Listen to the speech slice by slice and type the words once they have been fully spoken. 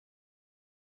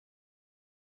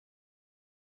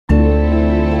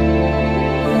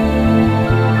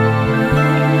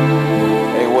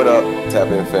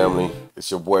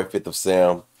It's your boy Fifth of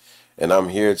Sam, and I'm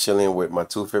here chilling with my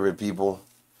two favorite people.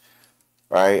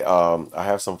 Right? I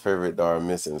have some favorite that are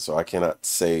missing, so I cannot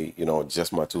say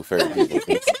just my two favorite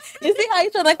people. You see how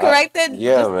you trying to correct it?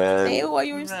 Yeah, Just say man. what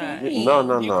you were Right. No, saying.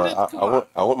 no, You no. could I, have I come on. want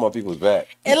I want my people's back.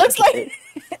 It looks like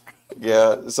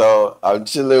Yeah, so I'm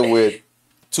chilling with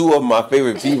two of my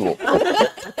favorite people.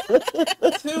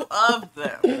 Two of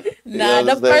them. You know nah. what I'm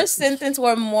The saying? first sentence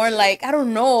were more like I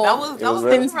don't know, It was the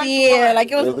right. correct sincere. one.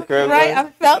 Like it It was was the correct right. one. I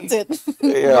felt it, but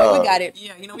we Yeah. got it.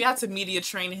 Yeah, we had to media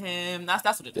train him. That's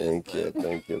what it is. Thank you, But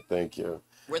thank you, thank you.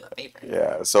 we're the favorite.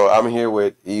 Yeah. So I'm here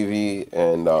with Evie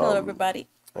and Hello, everybody.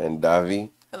 Davi.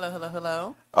 Hello, hello,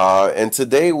 hello. And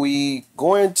today we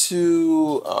going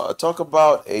to talk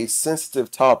about a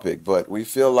sensitive topic, but we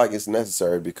feel like it's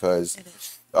necessary because It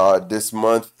is. this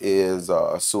month is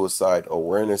Suicide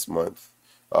Awareness Month.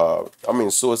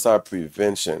 Suicide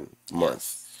Prevention Month,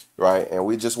 Yes. right? And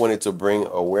we just wanted to bring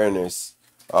awareness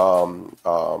and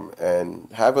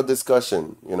have a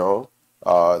discussion.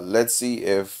 Let's see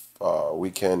if we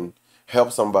can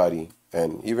help somebody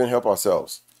and even help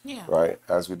ourselves, Yeah. right?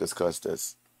 As we discuss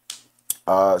this.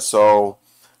 As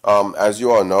you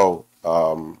all know,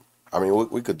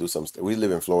 we could do some. We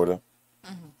live in Florida,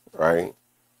 right?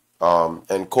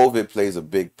 And COVID plays a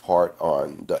big part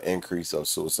on the increase of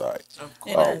suicide Of It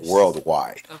course. is.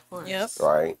 worldwide, Of course. Yep.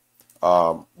 right?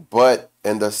 But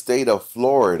in the state of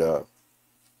Florida,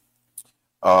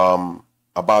 um,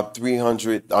 about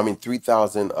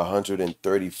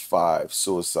 3,135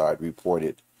 suicide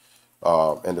reported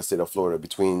in the state of Florida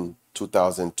between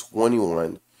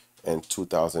 2021 and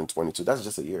 2022. That's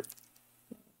just a year.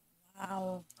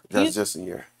 Wow. That's just a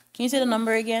year. Can you say the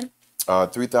number again?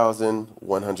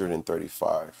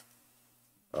 3,135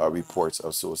 reports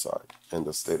of suicide in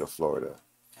the state of Florida.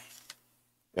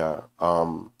 Yeah.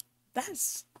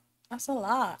 That's that's a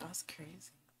lot. That's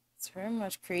crazy. It's very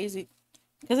much crazy.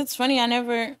 Because it's funny, I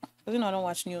never, because I don't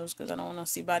watch news because I don't want to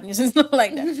see bad news and stuff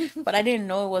like that. But I didn't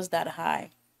know it was that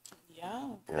high. Yeah.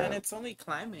 Yeah. And it's only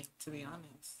climbing, to be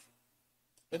honest,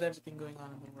 with everything going on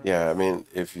in the world. Yeah. I mean,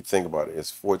 if you think about it, it's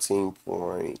 14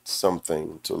 point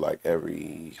something to like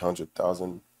every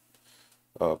 100,000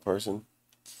 person,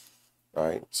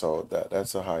 right? So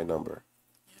that's a high number.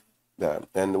 Yeah.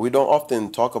 And we don't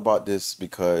often talk about this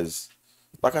because,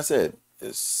 like I said,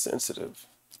 it's sensitive.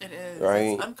 It is.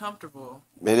 Right. It's uncomfortable.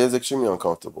 It is extremely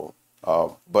uncomfortable.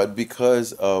 But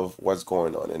because of what's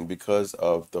going on and because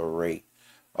of the rate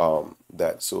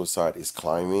that suicide is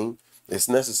climbing, it's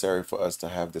necessary for us to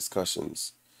have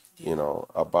discussions,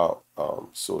 about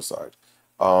suicide.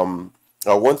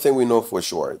 One thing we know for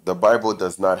sure, the Bible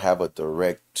does not have a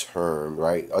direct term,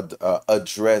 right?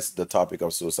 Address the topic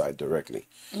of suicide directly,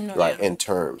 No. right? Yeah. In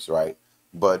terms, right?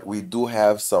 But we do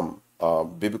have some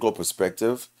biblical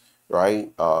perspective,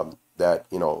 right? That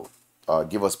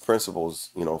give us principles,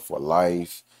 for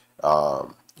life,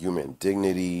 human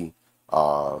dignity,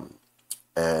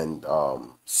 and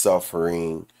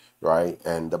suffering, right?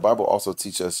 And the Bible also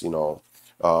teaches us,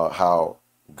 how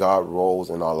God rolls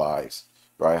in our lives,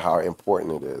 right? How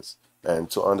important it is, and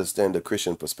to understand the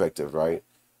Christian perspective, right,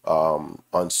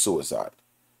 on suicide.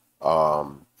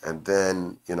 And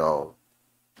then,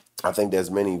 I think there's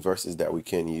many verses that we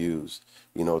can use,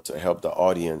 to help the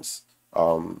audience.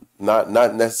 Not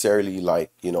necessarily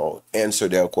like answer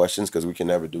their questions because we can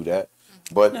never do that,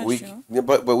 but That's true.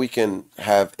 but we can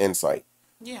have insight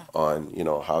Yeah. on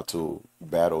how to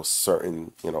battle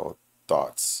certain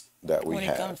thoughts that we When it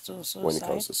have comes to when it suicide.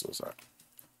 comes to suicide.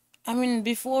 I mean,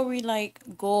 before we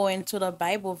go into the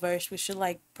Bible verse, we should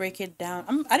break it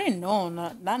down. I didn't know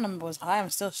that number was high. I'm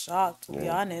still shocked to be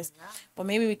Yeah. honest. But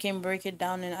maybe we can break it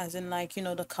down in as in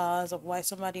the cause of why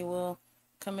somebody will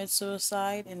commit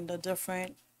suicide and the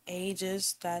different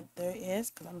ages that there is.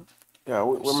 Because I'm Yeah, I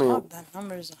mean, shocked that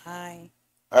number is high.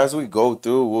 as we go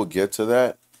through, we'll get to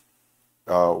that.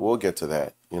 We'll get to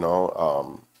that.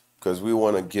 Because we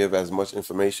want to give as much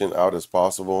information out as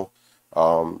possible.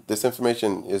 This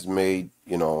information is made,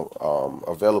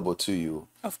 available to you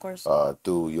Of course.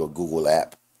 through your Google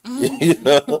app, you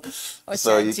know, Or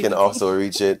so you can ChatGPT. also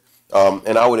reach it.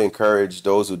 And I would encourage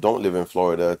those who don't live in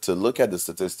Florida to look at the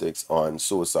statistics on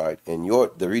suicide in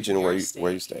the region Your where you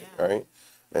state, stay, yeah. right,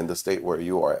 and the state where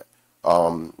you are at.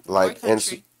 Or Like in,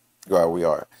 country. where we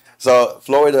are. So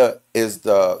Florida is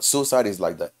suicide is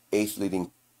like the eighth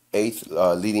leading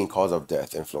cause of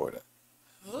death in Florida.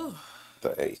 Ooh.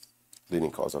 The eighth leading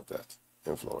cause of death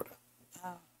in Florida.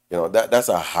 Wow. That's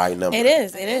a high number. It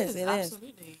is. It is. It is.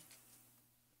 Absolutely.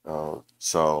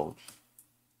 So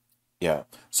yeah.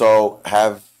 So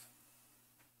have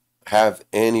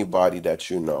anybody that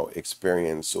you know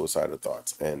experienced suicidal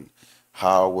thoughts, and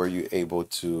how were you able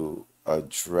to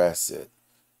address it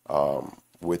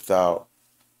without?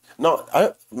 No,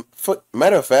 for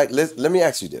matter of fact, let me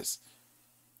ask you this: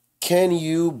 can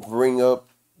you bring up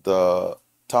the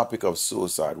topic of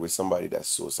suicide with somebody that's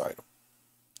suicidal?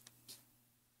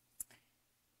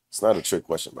 It's not a trick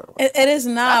question, by the way. It is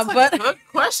That's not, a but good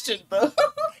question, though.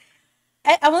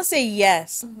 I want to say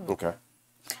yes. Okay.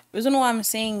 The reason why I'm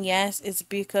saying yes is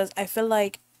because I feel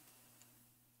like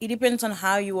it depends on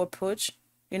how you approach,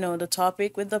 the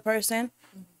topic with the person.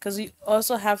 Because you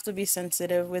also have to be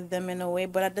sensitive with them in a way,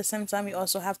 but at the same time, you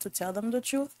also have to tell them the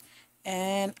truth.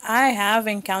 And I have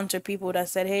encountered people that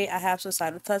said, "Hey, I have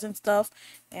suicidal thoughts and stuff,"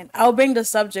 and I'll bring the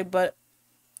subject, but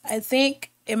I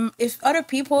think if other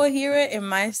people hear it, it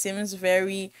might seems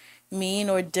very mean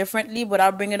or differently, but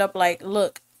I'll bring it up like,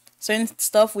 look, certain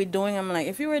stuff we're doing, I'm like,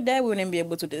 if you were there, we wouldn't be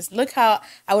able to do this. Look how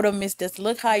I would have missed this.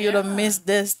 Look how you would have Yeah. missed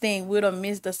this thing. We would have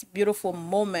missed this beautiful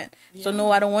moment. So Yeah.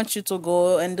 no, I don't want you to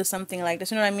go and do something like this.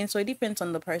 You know what I mean? So it depends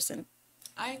on the person.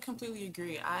 I completely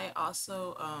agree. I've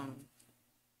also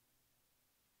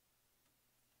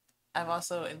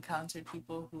encountered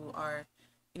people who are,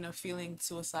 feeling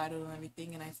suicidal and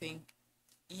everything, and I think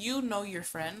your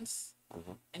friends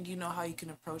and you know how you can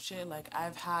approach it. Like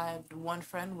I've had one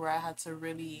friend where I had to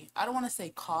really, I don't want to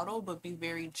say coddle, but be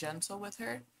very gentle with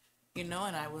her, and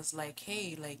I was like,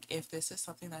 hey, like if this is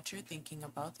something that you're thinking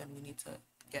about, then we need to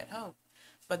get help.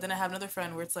 But then I have another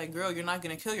friend where it's like, girl, you're not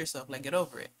gonna kill yourself. Like, get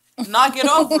over it. Not get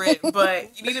over it,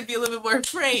 but you need to be a little bit more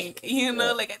frank.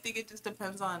 Like I think it just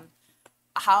depends on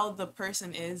how the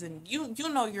person is, and you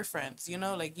know your friends.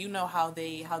 Like how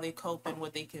they cope and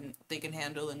what they can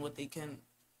handle and what they can.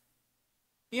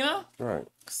 Right.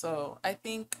 So I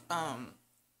think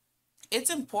it's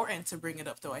important to bring it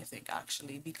up, though. I think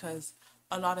actually because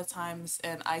a lot of times,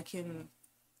 and I can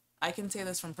say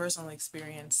this from personal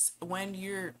experience, when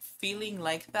you're feeling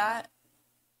like that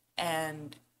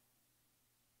and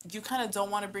you kind of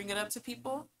don't want to bring it up to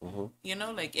people,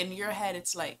 like in your head,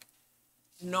 it's like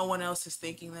no one else is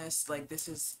thinking this, like this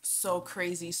is so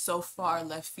crazy, so far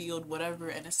left field, whatever.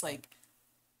 And it's like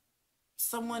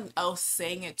someone else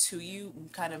saying it to you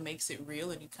kind of makes it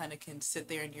real, and you kind of can sit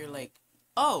there and you're like,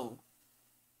 oh,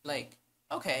 like,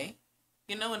 okay,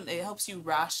 and it helps you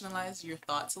rationalize your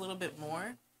thoughts a little bit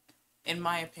more, in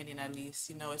my opinion, at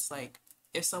least. It's like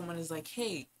if someone is like,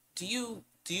 hey, do you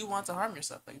want to harm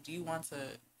yourself? Like, do you want to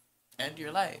end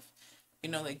your life?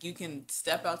 Like you can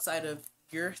step outside of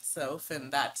yourself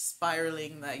and that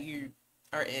spiraling that you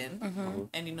are in,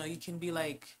 and you can be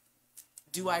like,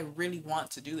 do I really want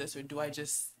to do this, or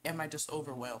am I just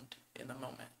overwhelmed in the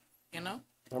moment? You know?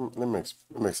 That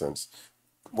makes sense.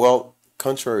 Well,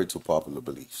 contrary to popular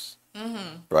beliefs,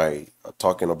 right?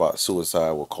 Talking about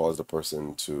suicide will cause the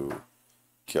person to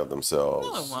kill No, it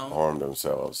themselves, won't. harm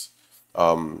themselves.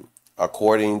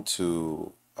 According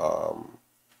to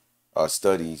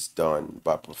studies done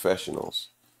by professionals,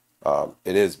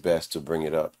 it is best to bring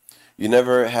it up. You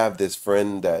never have this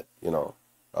friend that,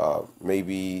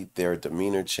 maybe their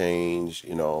demeanor changed,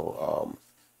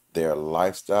 their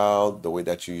lifestyle, the way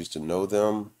that you used to know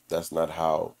them, that's not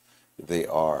how they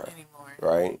are, Anymore.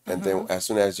 right? And then as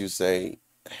soon as you say,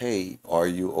 hey, are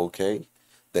you okay?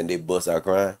 Then they bust out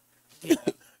crying, Yeah.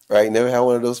 right? Never had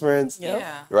one of those friends, Yep.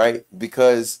 Yeah. right?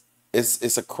 Because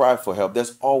it's a cry for help.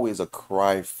 There's always a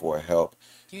cry for help.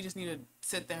 You just need to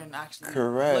sit there and actually look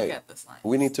Correct. at the signs.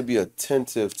 We need to be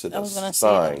attentive to I the was gonna say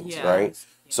that. signs, Yeah. right?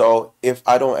 Yeah. So if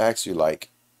I don't ask you, like,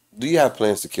 do you have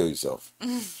plans to kill yourself?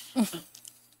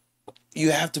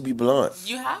 You have to be blunt.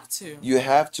 You have to. You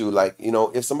have to, like,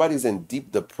 if somebody's in deep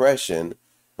depression,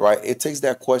 right? It takes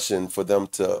that question for them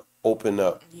to open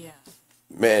up, Yeah.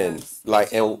 man. Because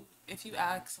Like, if you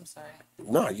ask, I'm sorry.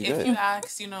 no, you If good. you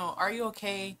ask, are you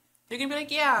okay? They're gonna be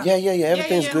like, yeah. Yeah.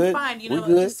 Everything's I'm good. fine. We good.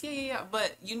 Just yeah.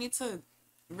 But you need to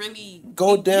really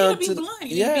Go you down need to to be blunt. You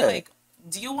need to yeah. be like,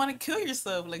 do you want to kill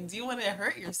yourself? Like, do you want to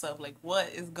hurt yourself? Like, what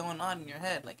is going on in your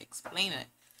head? Like, explain it.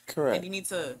 And Correct. you need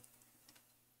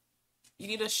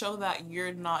to show that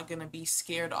you're not gonna be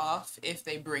scared off if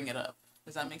they bring it up.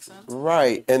 Does that make sense?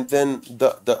 Right. And then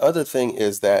the other thing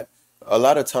is that a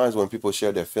lot of times when people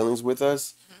share their feelings with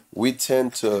us, we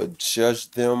tend to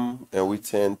judge them and we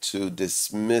tend to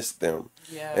dismiss them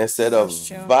Yeah. instead of That's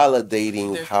true.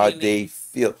 validating Their how they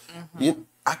feelings. feel.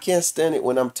 I can't stand it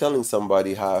when I'm telling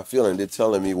somebody how I feel and they're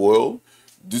telling me, well,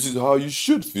 this is how you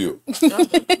should feel.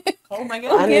 Oh my I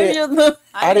god. Give didn't, you the.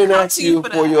 I didn't come ask to you for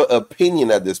for that. your opinion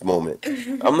at this moment.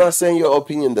 I'm not saying your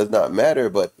opinion does not matter,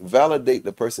 but validate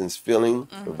the person's feeling,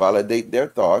 validate their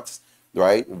thoughts,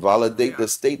 right? Validate the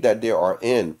state that they are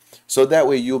in. So that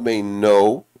way you may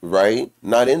know, right?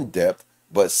 Not in depth,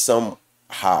 but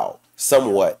somehow,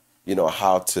 somewhat,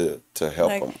 how to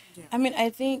help Like, them. I mean, I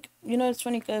think, it's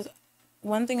funny because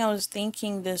one thing I was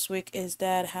thinking this week is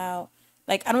that how,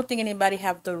 like, I don't think anybody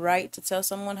have the right to tell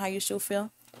someone how you should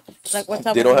feel. Like, what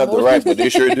type They of don't have the right, emotions. but they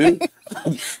sure do.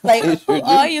 Like, They who sure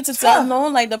are do. you to tell? No,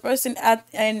 like, the person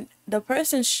and the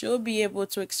person should be able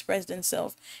to express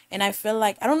themselves. And I feel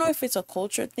like, I don't know if it's a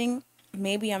culture thing.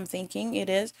 Maybe I'm thinking it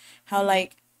is. How,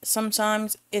 like,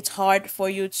 sometimes it's hard for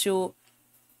you to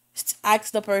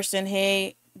ask the person,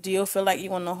 hey, do you feel like you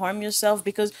want to harm yourself?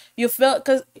 Because you feel,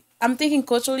 because I'm thinking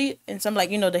culturally, and some, like,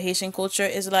 the Haitian culture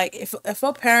is like, if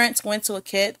a parents went to a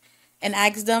kid and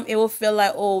asked them, it will feel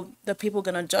like, oh, the people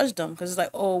gonna judge them because it's like,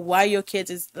 oh, why your kids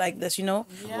is like this. Oh,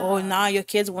 Yeah. now your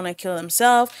kids want to kill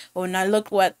themselves, or now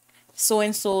look what so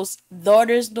and so's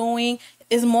daughter's doing.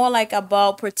 It's more like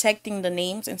about protecting the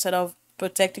names instead of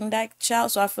protecting that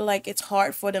child. So I feel like it's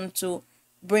hard for them to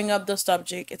bring up the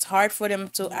subject. It's hard for them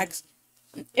to ask.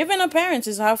 Even a parent,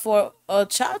 is hard for a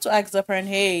child to ask the parent,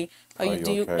 "Hey, Are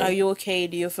you are okay? you okay?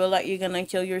 Do you feel like you're gonna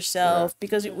kill Yeah. yourself?"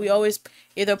 Because we always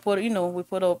either put we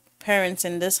put our parents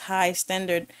in this high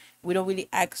standard. We don't really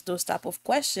ask those type of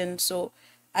questions. So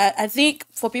I think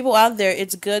for people out there,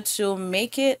 it's good to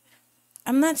make it.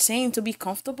 I'm not saying to be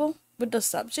comfortable with the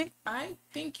subject. I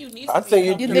think you need I to be think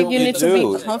You think comfortable you you with need the to be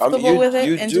do. subject. I mean, comfortable you with Yeah. it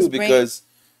you and do just bring it. because,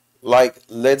 like,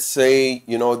 let's say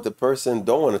the person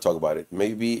don't want to talk about it.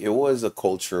 Maybe it was a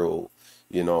cultural,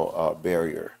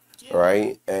 barrier, Yeah.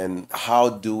 right? And how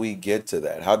do we get to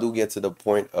that? How do we get to the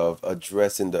point of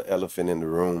addressing the elephant in the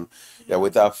room, that Yeah.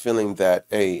 without feeling that,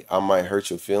 hey, I might hurt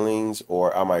your feelings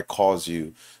or I might cause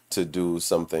you to do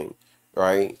something,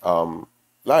 right?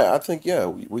 Like, I think, yeah,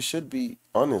 we should be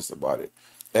honest about it.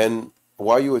 And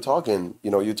while you were talking,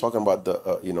 you're talking about the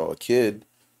a kid,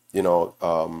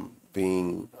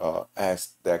 being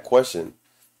asked that question,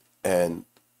 and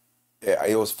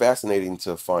it was fascinating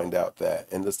to find out that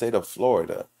in the state of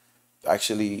Florida,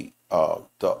 actually,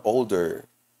 the older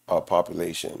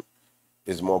population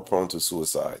is more prone to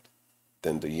suicide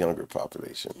than the younger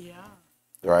population, Yeah.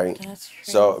 right? That's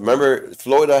So crazy. remember,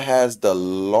 Florida has the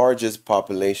largest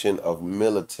population of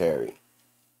military,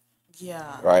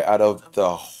 Yeah. right, out of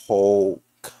the whole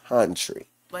country.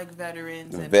 Like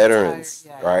veterans and retired. Veterans,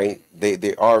 Yeah. Yeah. right?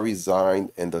 They are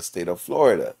resigned in the state of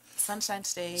Florida, Sunshine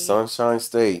State. Sunshine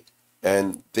State,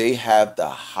 and they have the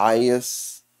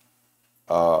highest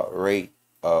rate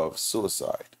of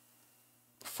suicide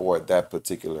for that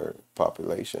particular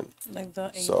population. Like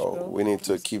the age So group. we need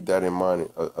to That's keep that in mind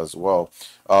as well.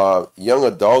 Young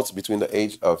adults between the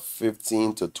age of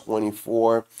 15 to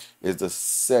 24 is the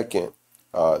second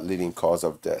leading cause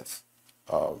of death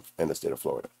in the state of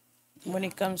Florida. when Yeah.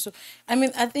 it comes to, I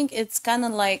mean, I think it's kind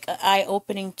of like an eye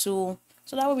opening tool,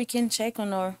 so that way we can check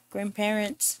on our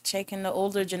grandparents, check in the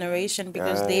older generation,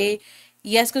 because Uh,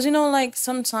 yes, because like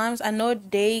sometimes I know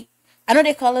they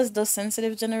call us the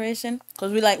sensitive generation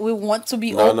because we want to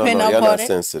be no, no, open no. You're not about it.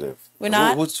 sensitive. We're Who,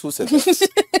 not. who, who said that?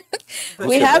 The Who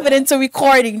We said have that? it into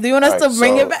recording. Do you want All us right, to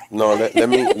bring it so back? no,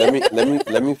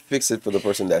 let me fix it for the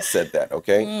person that said that,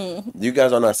 okay? You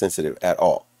guys are not sensitive at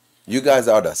all. You guys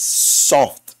are the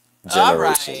soft All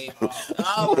generation. right.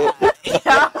 All right.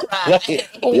 All right.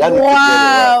 Y'all need to get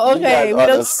it right. Wow. You guys Okay, we are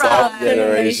the the All soft soft right.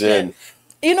 generation.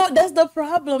 generation. That's the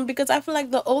problem because I feel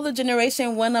like the older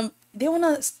generation they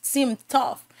wanna seem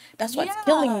tough. That's what's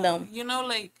killing Yeah. them.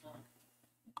 Like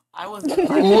I was the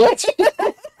type. What?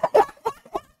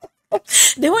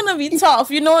 They wanna be tough.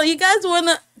 You guys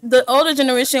wanna the older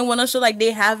generation wanna show like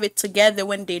they have it together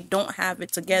when they don't have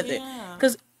it together. Yeah.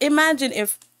 Cause imagine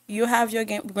if you have your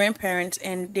grandparents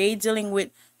and they dealing with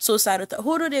suicidal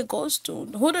who do they go to?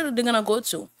 Who are they gonna go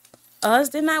to? Us?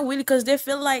 They're not really because they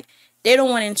feel like they don't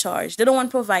want in charge. They don't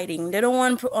want providing. They don't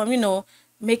want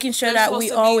making sure They're that supposed we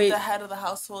to be always. the head of the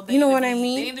household. You know what I They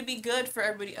mean? need to be good for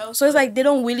everybody else. So it's But like they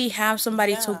don't really have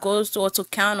somebody to yeah. go to or to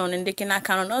count on, and they cannot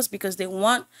count on us because they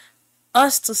want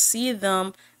us to see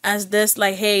them as this,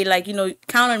 like, hey, like,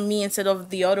 count on me instead of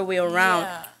the other way around.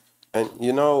 Yeah. And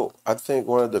I think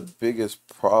one of the biggest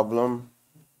problem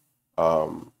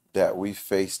that we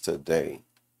face today,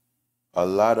 a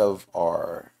lot of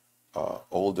our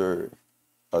older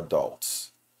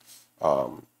adults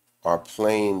are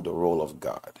playing the role of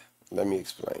God. Let me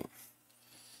explain.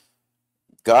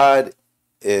 God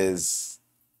is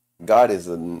God is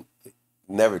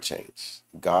never change.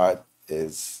 God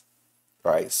is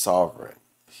right sovereign.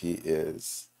 He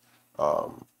is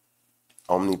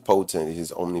omnipotent.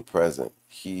 He's omnipresent.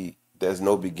 There's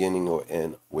no beginning or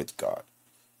end with God,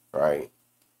 right?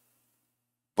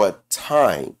 But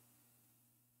time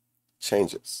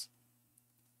changes,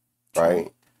 True.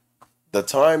 right? The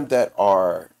time that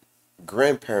our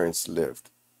grandparents lived,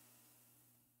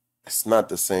 It's not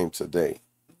the same today.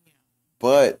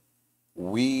 But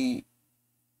we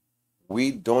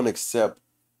we don't accept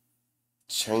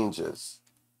changes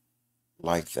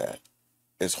like that.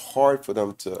 It's hard for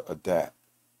them to adapt,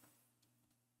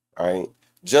 right?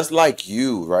 Just like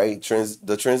you, right?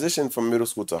 The transition from middle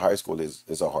school to high school is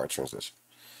a hard transition.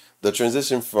 The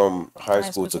transition from high High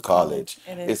school school to to college.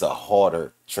 college It is is. a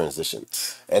harder transition.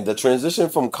 And the transition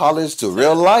from college to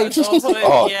real life, Adulthood,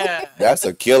 oh, yeah. that's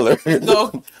a killer.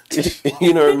 Go,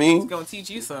 You know what I it's mean? gonna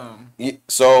teach you some.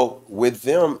 So with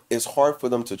them, it's hard for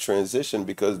them to transition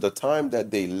because the time that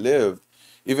they lived,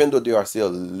 even though they are still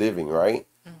living, right?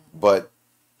 But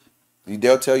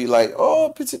they'll tell you like,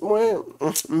 "Oh, petit moi,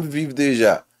 vive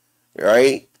déjà,"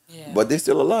 right? Yeah. But they're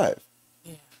still alive.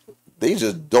 Yeah. They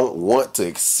just don't want to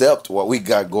accept what we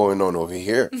got going on over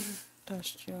here,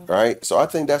 That's true. right? So I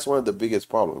think that's one of the biggest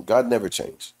problems. God never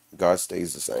changed. God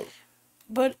stays the same.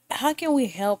 But how can we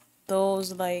help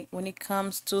those, like, when it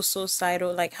comes to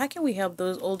societal, like, how can we help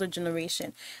those older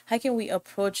generation? How can we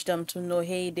approach them to know,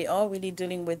 hey, they are really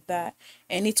dealing with that,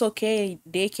 and it's okay.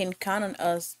 They can count on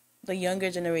us, the younger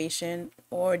generation,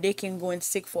 or they can go and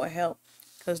seek for help,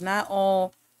 because not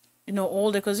all,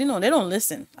 older, because they don't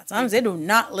listen. At times they do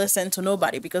not listen to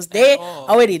nobody because At they all.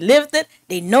 already lived it.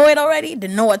 They know it already. They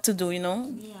know what to do. Yeah.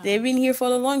 They've been here for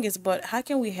the longest. But how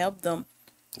can we help them?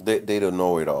 They don't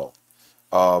know it all.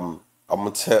 I'm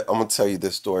gonna tell you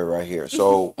this story right here.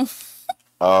 So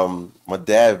my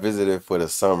dad visited for the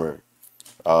summer.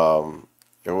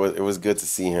 It was good to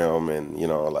see him, and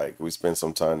like we spent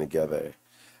some time together.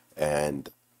 And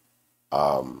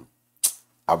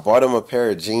I bought him a pair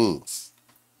of jeans,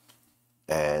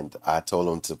 and I told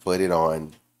him to put it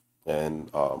on, and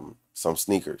some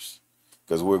sneakers,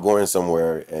 because we are going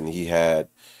somewhere, and he had,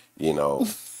 you know,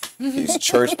 his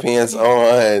church pants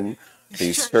on,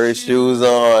 his church shoes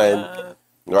on, I'm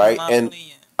right? not And playing.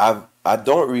 I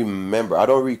don't remember, I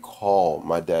don't recall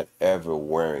my dad ever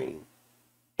wearing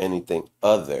anything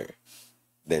other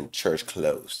than church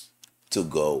clothes to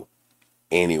go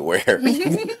anywhere.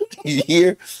 You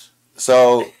hear?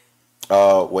 So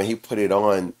when he put it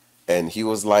on, and he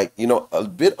was like, a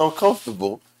bit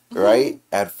uncomfortable, right?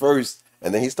 At first.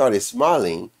 And then he started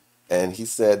smiling, and he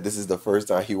said this is the first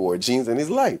time he wore jeans in his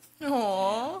life.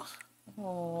 Aww. Oh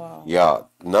wow. Yeah,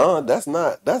 no, that's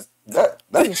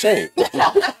a shame.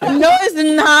 No, it's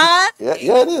not. Yeah,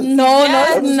 yeah, it is. No, no, it's Yes,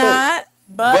 That's a shame. not.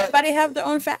 but Everybody have their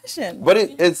own fashion. But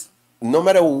it's no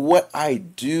matter what I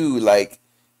do, like,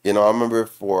 I remember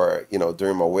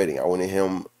during my wedding, I wanted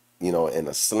him, in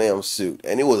a slam suit.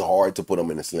 And it was hard to put him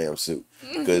in a slam suit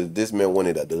because this man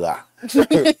wanted a lot.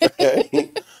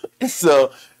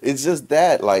 So it's just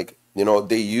that, like,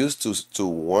 they used to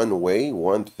one way,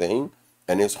 one thing,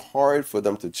 and it's hard for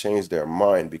them to change their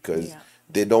mind because yeah,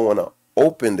 they don't want to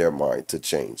open their mind to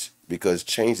change because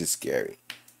change is scary,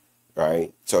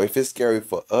 right? So if it's scary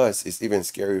for us, it's even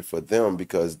scary for them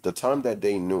because the time that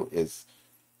they knew is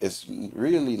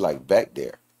really like back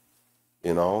there,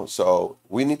 So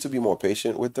we need to be more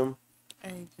patient with them. I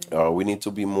agree. We need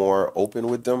to be more open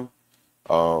with them.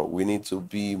 We need to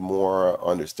be more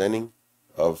understanding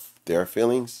of their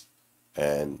feelings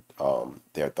and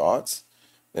their thoughts.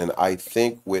 And I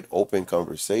think with open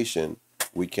conversation,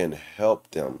 we can help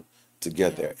them to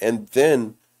get there. Yes. And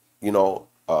then, you know,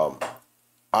 um,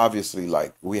 obviously,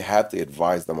 like we have to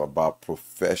advise them about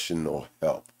professional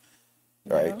help,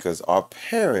 right? Yeah. Because our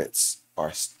parents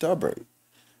are stubborn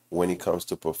when it comes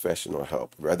to professional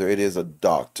help, whether it is a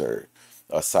doctor,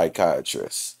 a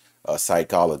psychiatrist, a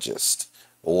psychologist,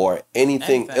 or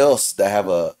anything Anything. else that have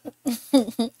a,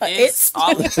 It's It's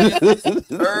all of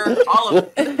it. All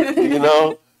of it. you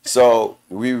know. So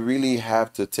we really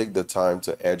have to take the time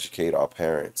to educate our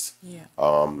parents, Yeah.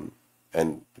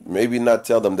 and maybe not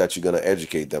tell them that you're gonna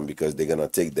educate them because they're gonna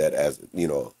take that as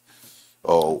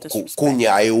oh, Disrespect.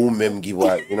 kunya eu mem give.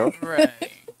 Right.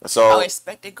 I So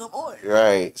expect it good boy.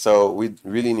 right, so we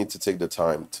really need to take the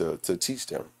time to teach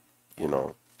them. You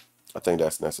know, I think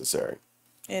that's necessary.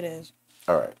 it is.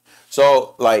 All right,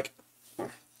 so like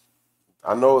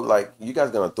I know like you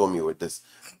guys gonna throw me with this.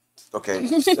 Okay,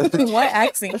 Why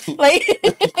acting? Like,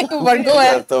 but go you gotta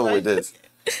ahead. throw me with this.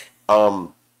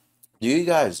 Um, do you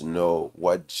guys know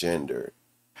what gender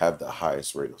have the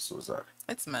highest rate of suicide?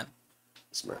 It's men.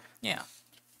 It's men. Yeah.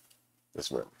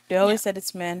 It's men. They always said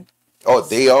it's men. Oh,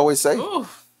 they always say Ooh.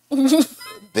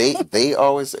 they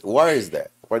always say. Why is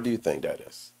that? What do you think that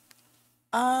is?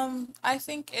 I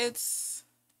think it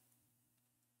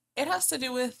has to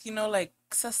do with, like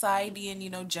society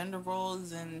and, gender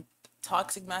roles and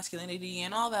toxic masculinity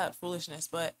and all that foolishness,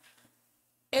 but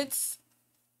it's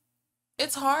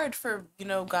it's hard for,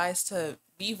 guys to,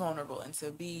 be vulnerable and to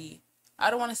be,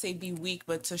 I don't want to say be weak,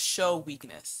 but to show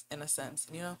weakness in a sense,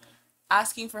 you know,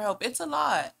 asking for help. It's a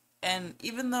lot. And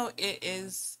even though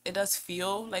it does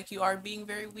feel like you are being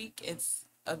very weak, it's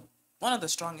one of the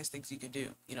strongest things you could do,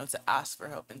 you know, to ask for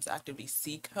help and to actively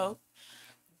seek help.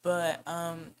 But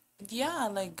yeah,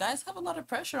 like guys have a lot of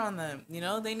pressure on them, you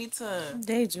know, they need to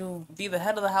They do. be the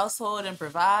head of the household and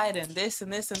provide and this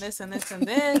and this and this and this and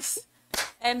this.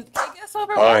 And it gets Finally,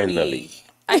 overwhelming.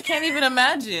 I can't even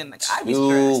imagine. Like I'd be two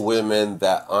stressed. women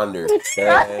that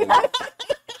understand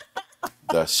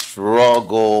the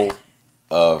struggle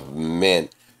of men.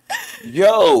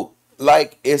 Yo,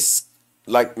 like it's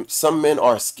like some men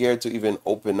are scared to even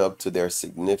open up to their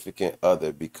significant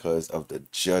other because of the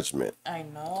judgment I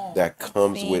know. that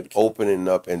comes with think. opening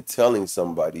up and telling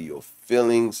somebody your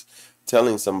feelings,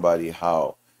 telling somebody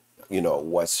how,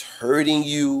 what's hurting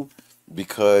you,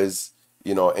 because,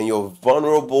 in your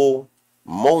vulnerable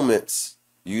moments,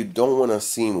 you don't want to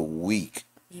seem weak,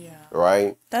 Yeah.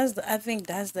 right? I think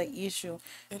that's the issue.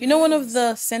 It You know, one of is.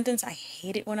 the sentence I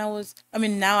hated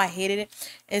now I hated it,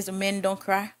 is men don't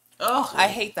cry. Oh, I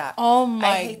hate that. Oh I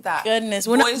my hate that. goodness.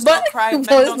 Boys But don't cry, men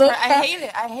boys don't cry. don't I cry. hate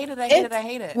it. I hate it. I hate it. It's I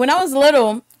hate it. when I was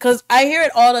little, because I hear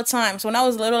it all the time. So when I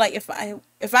was little, like if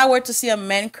I were to see a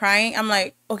man crying, I'm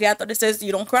like, okay, I thought it says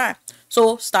you don't cry,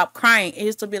 so stop crying. It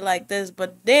used to be like this,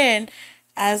 but then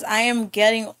as I am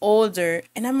getting older,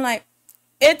 and I'm like,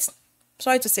 it's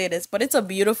sorry to say this, but it's a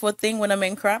beautiful thing when a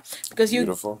man cry, because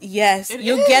Beautiful. yes, It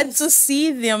you get is. to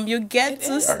see them, you get It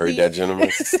to is. I heard see, that,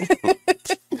 gentleman.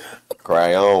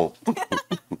 Cry on.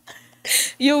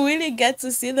 you really get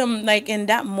to see them like in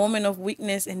that moment of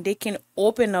weakness, and they can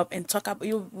open up and talk about,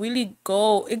 you really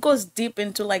go, it goes deep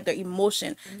into like the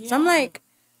emotion. So I'm Yeah. like,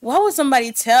 why would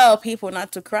somebody tell people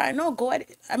not to cry? No, go at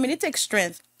it. I mean, it takes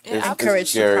strength It and It's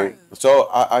courage to absolutely cry. scary. does. So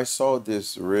I saw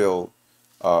this reel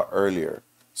earlier.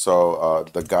 So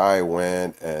the guy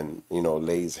went and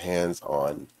lays hands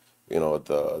on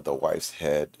the wife's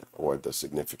head, or the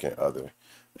significant other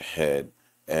head,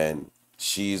 and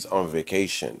she's on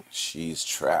vacation. She's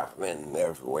traveling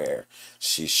everywhere.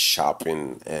 She's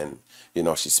shopping, and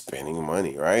she's spending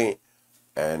money, right?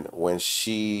 And when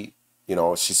she's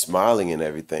smiling and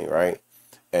everything, right?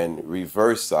 And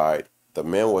reverse side, the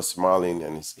man was smiling,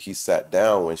 and he sat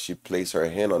down. When she placed her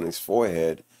hand on his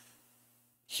forehead,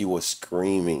 he was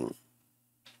screaming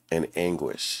in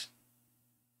anguish,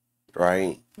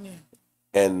 right? Yeah.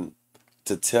 And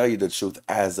to tell you the truth,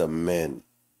 as a man,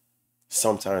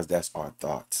 sometimes that's our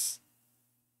thoughts.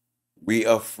 We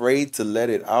afraid to let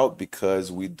it out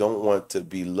because we don't want to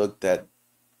be looked at,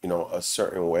 a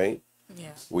certain way.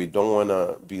 Yeah. We don't want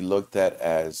to be looked at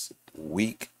as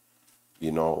weak.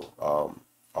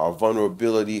 Our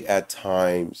vulnerability at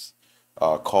times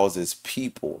causes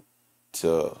people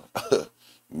to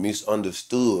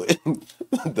misunderstood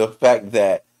the fact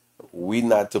that we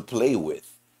not to play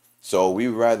with. So we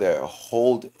rather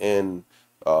hold in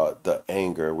the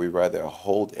anger. We rather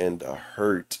hold in the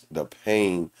hurt, the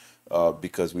pain,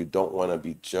 because we don't want to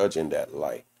be judged in that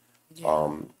light. Yeah.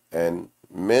 And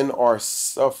men are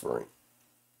suffering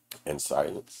in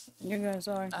silence, You guys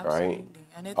are. right? Absolutely.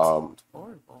 And it's Um,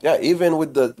 horrible. yeah, even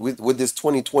with this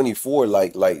 2024,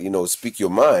 like speak your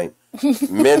mind,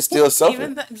 men still suffer.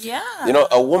 Even that, yeah.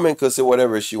 A woman could say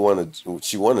whatever she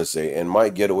wanna say and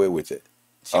might get away with it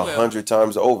She a will. hundred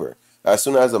times over. As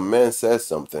soon as a man says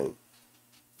something,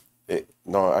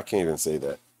 no, I can't even say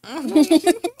that.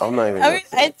 I'm not even I gonna mean,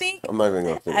 say I it. think I'm not even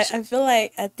gonna finish it. I feel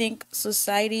like I think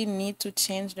society need to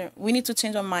change we need to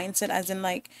change our mindset, as in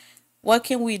like, what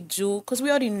can we do? Because we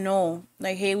already know,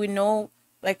 like, hey, we know,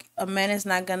 like, a man is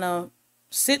not gonna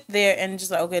sit there and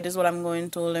just like, okay, this is what I'm going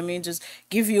to, let me just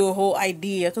give you a whole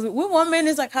idea. Because when one man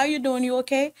is like, how you doing, you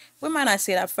okay, we might not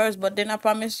say that first, but then I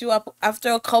promise you,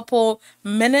 after a couple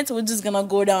minutes, we're just gonna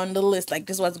go down the list, like,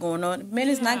 this is what's going on. Man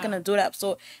is not Yeah. gonna do that.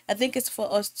 So I think it's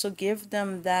for us to give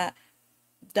them that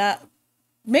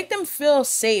make them feel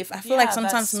safe. I feel like Yeah, that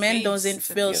sometimes men space doesn't to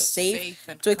feel feel safe safe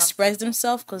and to express comfortable.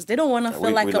 themselves because they don't want to And feel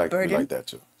we like we a like we like burden. that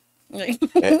too. Like,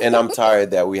 And I'm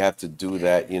tired that we have to do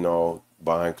that,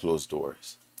 behind closed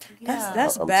doors. Yeah.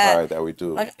 that's I'm bad. tired that we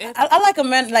do it. Like It I like a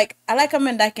man, I like a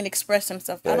man that can express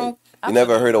himself. I Yeah, don't. you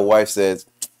never heard a Absolutely. wife says,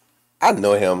 "I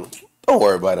know him. Don't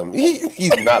worry about him.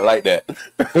 He's not like that,"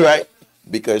 right?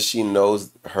 Because she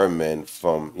knows her man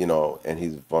from in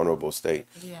his vulnerable state.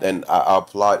 Yeah. And I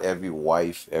applaud every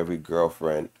wife, every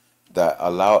girlfriend that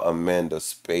allow a man the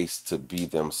space to be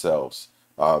themselves,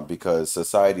 because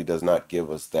society does not give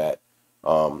us that That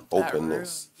room.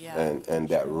 openness Yeah. and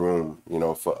that room,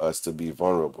 for us to be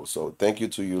vulnerable. So thank you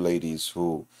to you ladies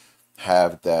who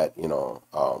have that,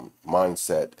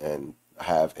 mindset and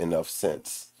have enough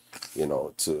sense,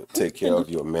 to take care of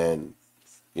your men,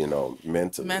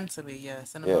 mentally. Mentally,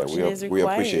 yes, and Yeah, It emotionally. is we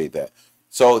required. appreciate that.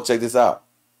 So check this out.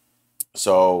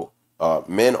 So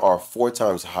men are 4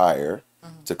 times higher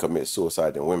to commit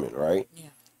suicide than women, right? Yeah.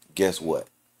 Guess what?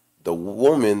 The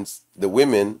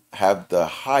women have the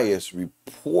highest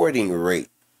reporting rate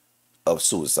of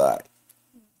suicide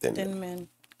than men. Than men.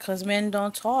 Because men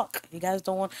don't talk. You guys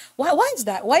don't want. Why is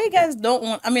that? Why you guys don't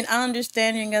want. I mean, I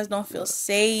understand you guys don't feel I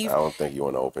safe. don't think you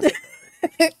want to open it.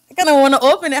 I kind of want to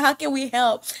open it. How can we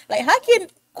help? Like, how can.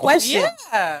 Question.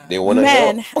 Yeah. They want to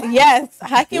Man, help. yes.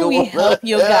 How They can we want to help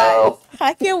you guys? help.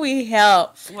 How can we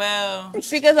help? Well,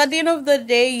 Because at the end of the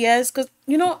day, yes, because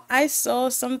I saw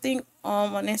something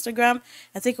on Instagram.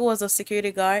 I think it was a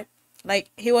security guard. Like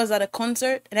he was at a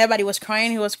concert and everybody was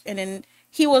crying. And then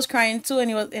he was crying too, and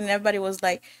everybody was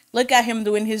like, "Look at him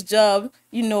doing his job,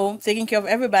 taking care of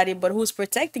everybody, but who's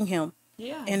protecting him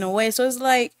yeah. in a way?" So it's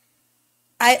like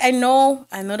I know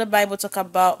the Bible talk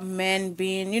about men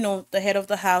being the head of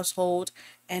the household,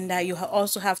 and that you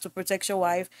also have to protect your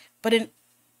wife, but in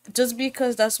just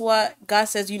because that's what God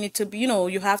says you need to be,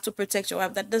 you have to protect your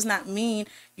wife. That does not mean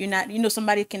you're not,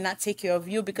 somebody cannot take care of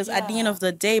you because at the end Yeah. of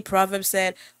the day, Proverbs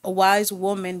said, a wise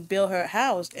woman build her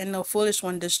house and a foolish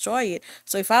one destroy it.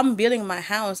 So if I'm building my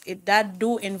house, that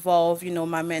do involve,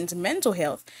 my men's mental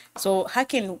health. So how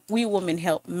can we women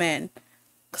help men?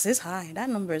 Because it's high. That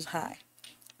number is high.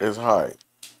 It's high.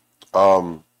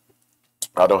 Um,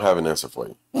 I don't have an answer for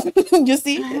you. You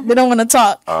see? They don't want to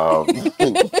talk. I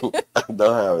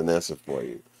don't have an answer for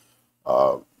you.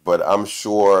 But I'm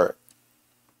sure,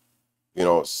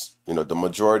 the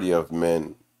majority of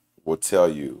men will tell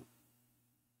you,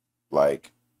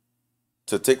 like,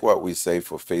 to take what we say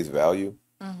for face value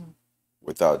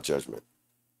without judgment,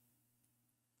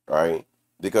 right?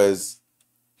 Because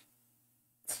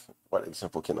what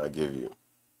example can I give you?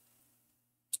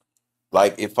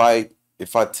 Like, if I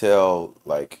tell,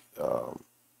 like,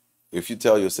 if you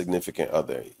tell your significant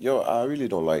other, yo, I really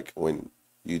don't like when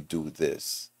you do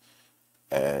this,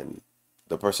 and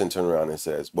the person turn around and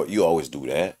says, but you always do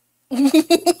that.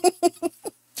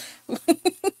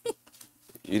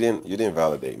 You didn't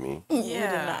validate me. You did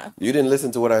Yeah. not. You didn't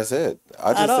listen to what I said.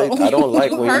 I At just said all. I don't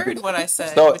like You when you heard do. what I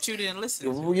said, So but you didn't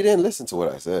listen to you it. didn't listen to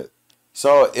what I said.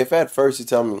 So if at first you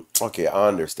tell me, okay, I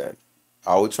understand,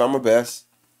 I will try my best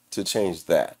to change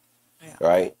that, Yeah.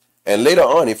 right? And later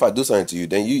on, if I do something to you,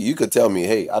 then you could tell me,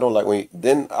 hey, I don't like when you,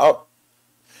 then I'll.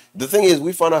 The thing is,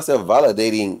 we find ourselves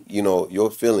validating,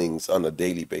 your feelings on a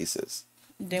daily basis,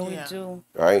 Then we Yeah. do.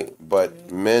 right?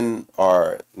 But men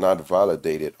are not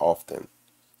validated often.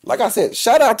 Like I said,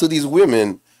 shout out to these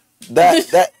women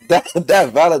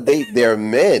that validate their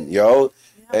men, yo.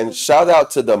 And shout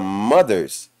out to the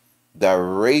mothers that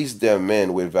raise their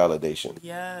men with validation.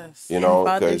 Yes. And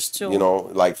fathers Because too.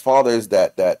 like fathers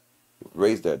that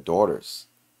raise their daughters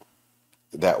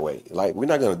that way. Like, we're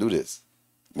not gonna do this,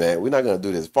 man. We're not gonna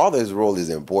do this. Father's role is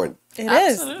important, It is. It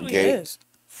Absolutely. okay, is.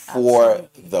 for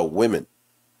Absolutely. the women,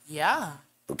 Yeah.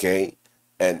 okay.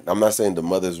 And I'm not saying the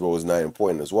mother's role is not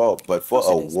important as well, but for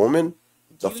course a it is. woman,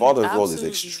 the You father's role is absolutely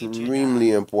need your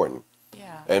extremely important.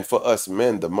 Yeah. And for us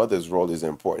men, the mother's role is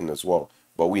important as well.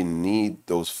 But we need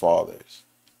those fathers,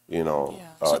 Yeah.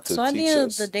 So, to so at the teach end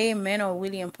of the us. day, men are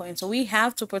really important. So we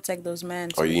have to protect those men.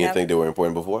 Or So you we didn't have, think they were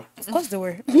important before? of course, they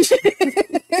were,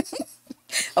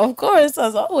 of course,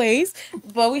 as always.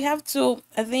 But we have to.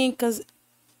 I think because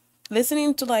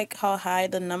listening to like how high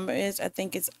the number is, I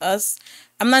think it's us.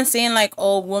 I'm not saying like,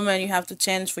 oh, woman, you have to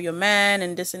change for your man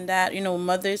and this and that.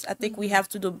 Mothers. I think we have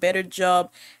to do a better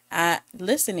job at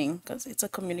listening because it's a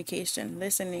communication,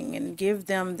 listening, and give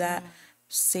them that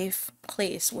safe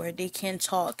place where they can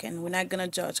talk and we're not gonna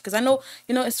judge. Because I know,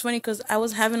 it's funny because I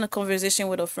was having a conversation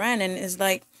with a friend and it's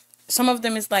like some of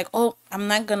them is like, oh, I'm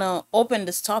not gonna open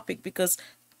this topic because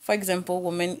for example,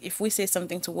 women, if we say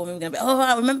something to women, we're gonna be, oh,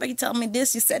 I remember you telling me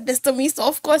this, you said this to me, so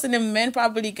of course, and then men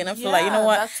probably gonna feel like, you know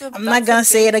Yeah. what, I'm not gonna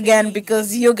say big it again thing.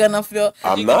 because you're gonna feel.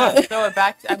 Because I'm you're gonna not. throw it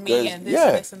back at me Because and this and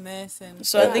yeah, this and this and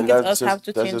So I yeah. think and it's us have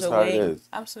to that's change just the how it way is.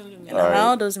 Absolutely. and All allow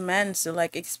right. those men to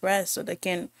like express so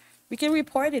we can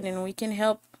report it and we can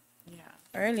help Yeah.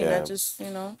 early, Yeah. not just.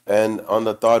 And on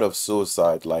the thought of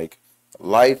suicide, like,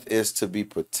 life is to be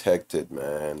protected,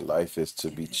 man. Life is to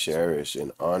be It is. cherished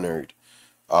and honored.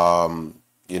 And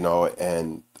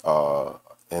in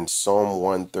Psalm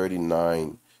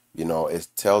 139, it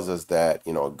tells us that,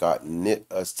 God knit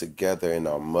us together in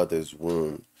our mother's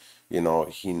womb.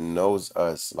 He knows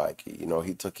us, like,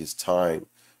 he took his time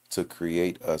to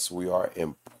create us. We are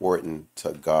important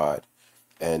to God.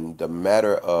 And the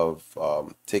matter of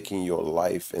taking your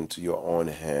life into your own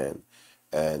hand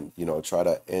and try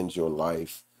to end your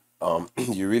life,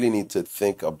 you really need to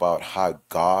think about how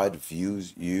God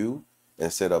views you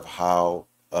instead of how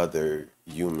other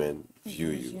human view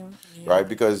Use you, you. Yeah. right?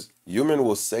 Because human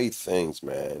will say things,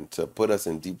 man, to put us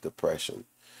in deep depression.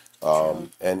 True.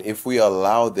 And if we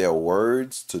allow their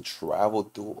words to travel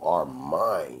through our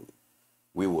mind,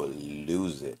 we will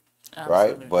lose it,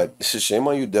 right? Absolutely. But shame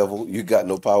on you, devil. You got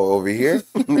no power over here.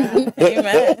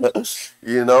 Amen.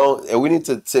 And we need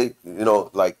to take,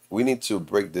 like we need to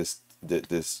break this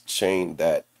chain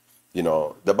that,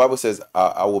 the Bible says,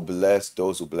 I will bless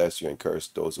those who bless you and curse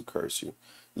those who curse you.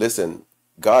 Listen,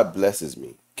 God blesses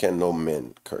me. Can no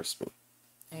man curse me?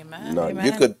 Amen. None. You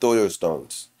Amen. could throw your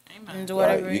stones, And Amen. do right?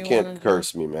 whatever You you want can't to do.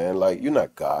 curse me, man. Like you're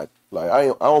not God. Like I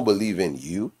don't believe in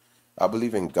you. I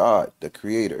believe in God, the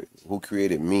creator who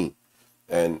created me.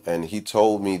 And he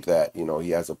told me that, he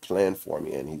has a plan for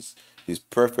me, and his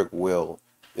perfect will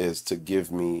is to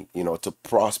give me, to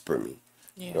prosper me,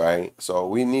 Yeah. right? So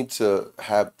we need to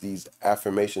have these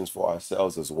affirmations for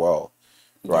ourselves as well,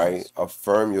 right? Yes.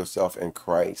 Affirm yourself in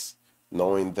Christ,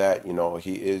 knowing that,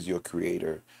 he is your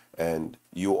creator and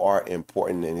you are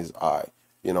important in his eye.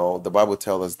 The Bible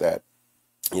tells us that,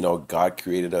 God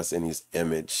created us in his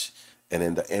image, and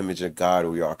in the image of God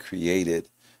we are created.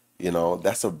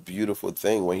 That's a beautiful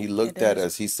thing. When he It looked at is.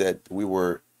 us, he said we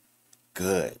were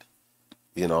good.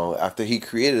 After he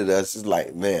created us, it's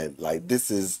like, man, like The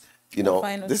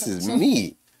final this is touch.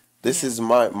 me. This Yeah. is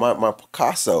my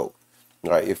Picasso.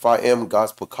 Right? If I am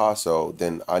God's Picasso,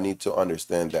 then I need to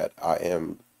understand that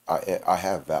I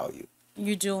have value.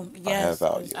 You do. I have Yes. 'Cause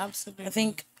value. I Absolutely.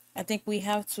 think I think we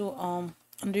have to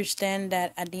understand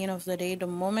that at the end of the day, the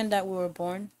moment that we were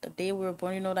born, the day we were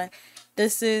born, that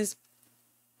this is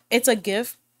it's a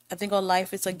gift. I think our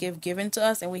life is a gift given to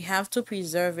us, and we have to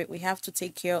preserve it. We have to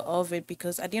take care of it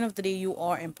because at the end of the day, you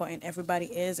are important. Everybody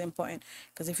is important.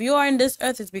 Because if you are in this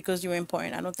earth, it's because you're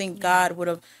important. I don't think Yeah. God would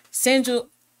have sent you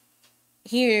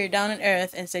here down on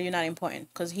earth and said you're not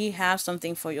important because He has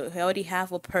something for you. He already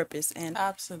have a purpose and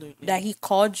Absolutely. that He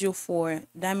called you for.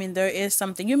 That mean there is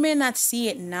something you may not see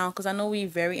it now because I know we're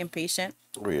very impatient.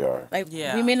 We are. Like we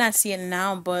Yeah. may not see it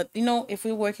now, but if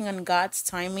we're working on God's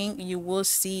timing, you will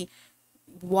see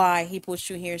why He put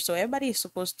you here. So everybody is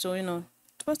supposed to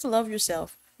love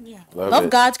yourself, Yeah. Love love it.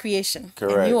 God's creation, and you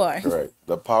Correct. are. Correct.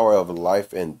 The power of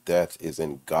life and death is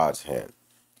in God's hand.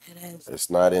 It is. It's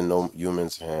not in no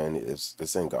human's hand.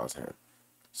 It's in God's hand.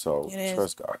 So It is.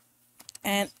 trust God.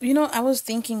 And I was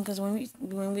thinking because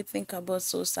when we think about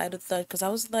suicidal thought, because I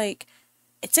was like,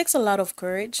 it takes a lot of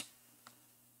courage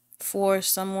for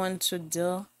someone to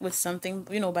deal with something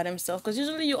by themselves. Because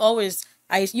usually you always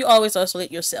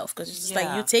isolate yourself because it's just like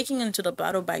you're Yeah. taking into the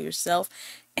battle by yourself,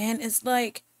 and it's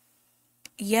like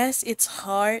yes, it's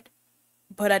hard,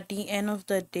 but at the end of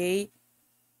the day,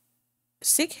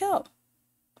 seek help.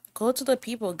 Go to the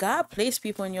people. God placed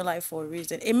people in your life for a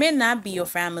reason. It may not be your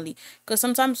family, because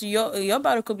sometimes your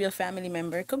battle could be a family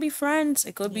member. It could be friends.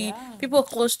 It could be Yeah. people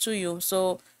close to you.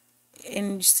 So,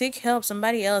 and seek help.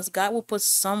 Somebody else. God will put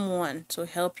someone to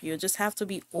help you. Just have to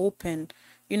be open.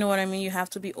 You know what I mean? You have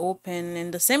to be open,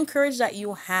 and the same courage that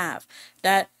you have,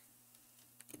 that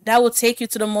that will take you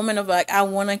to the moment of like, I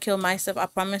want to kill myself. I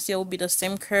promise you, it will be the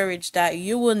same courage that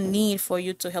you will need for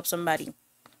you to help somebody. You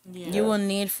Yeah. Yeah. will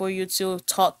need for you to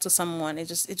talk to someone. It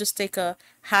just take a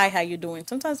hi, how you doing?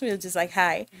 Sometimes we're just like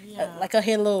hi, Yeah. like a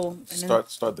hello, and then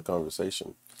Start the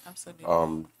conversation. Absolutely.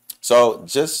 So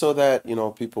just so that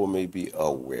people may be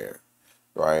aware,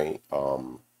 right?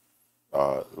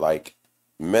 Like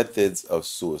methods of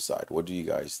suicide. What do you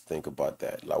guys think about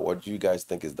that? Like, what do you guys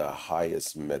think is the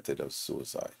highest method of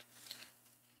suicide?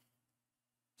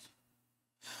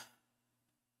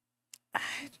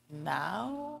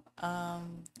 Now,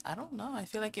 I don't know. I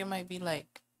feel like it might be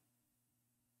like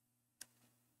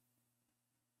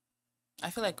I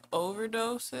feel like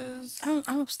overdoses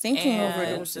I was thinking and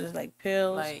overdoses, like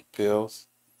pills. like Pills,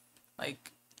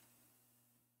 like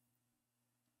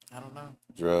I don't know.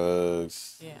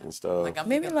 drugs, Yeah. and stuff. Like I'm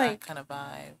Maybe thinking that like kind of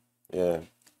vibe. Yeah.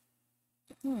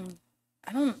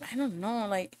 I don't know.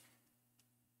 Like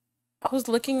I was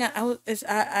looking at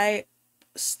I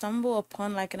stumbled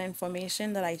upon like an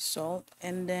information that I saw,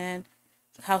 and then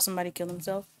how somebody killed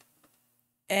himself,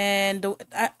 and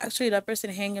actually that person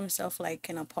hanged himself like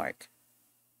in a park.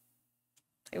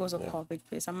 It was a Yeah. public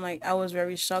place. I'm like, I was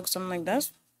very shocked. So I'm like,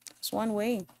 that's one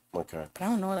way, Okay. but I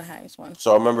don't know the highest one.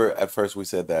 So I remember at first we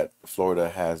said that Florida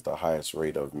has the highest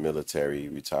rate of military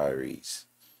retirees.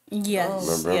 Oh, Yes,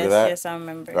 Remember yes, that? yes. I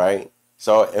remember. Right?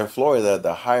 So in Florida,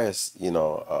 the highest,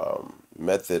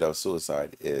 method of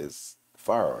suicide is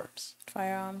firearms.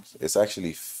 Firearms. It's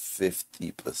actually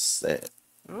 50%.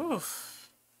 Oof.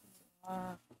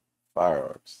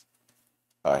 Firearms.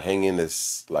 Hanging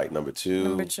is like number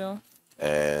Number two, two.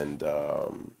 and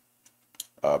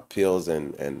pills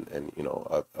and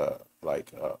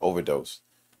like overdose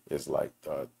is like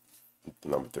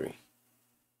number three.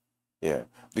 Yeah,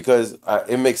 because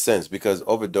it makes sense because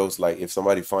overdose, like if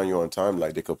somebody find you on time,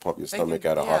 like they could pump your They stomach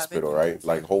could, at a yeah, they hospital, could right?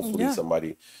 Like definitely. hopefully Yeah.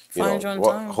 somebody, Find you on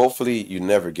well, time. hopefully you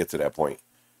never get to that point,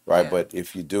 right? Yeah. But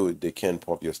if you do, they can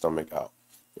pump your stomach out,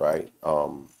 right?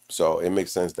 So it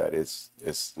makes sense that it's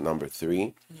number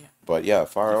three, Yeah. but yeah, The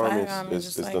firearm firearm is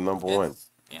just is the like number one, It's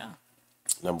yeah.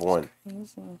 number one.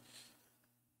 crazy.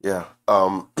 Yeah.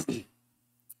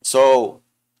 So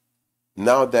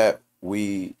now that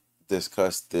we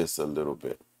discussed this a little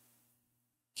bit,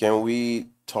 can we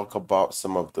talk about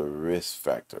some of the risk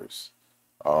factors,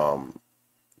 um,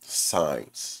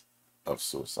 signs of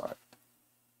suicide,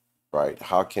 right?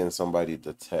 How can somebody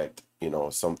detect,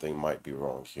 something might be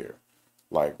wrong here?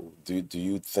 Like, do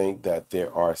you think that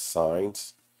there are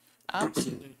signs?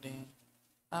 Absolutely.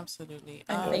 Absolutely.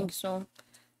 I Yeah, think so.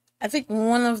 I think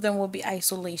one of them will be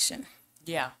isolation.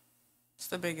 Yeah. It's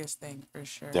the biggest thing for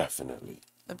sure. definitely.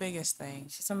 The biggest thing.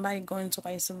 See somebody going into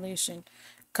isolation,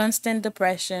 constant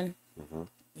depression. Hmm.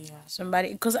 Yeah.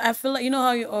 Somebody, because I feel like, you know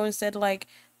how you always said like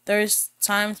there's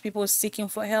times people seeking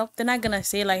for help. They're not gonna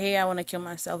say like, "Hey, I want to kill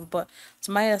myself," but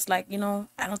somebody that's like, I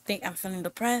don't think I'm feeling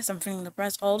depressed. I'm feeling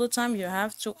depressed all the time. You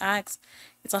have to ask.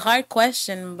 It's a hard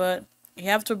question, but you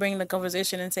have to bring the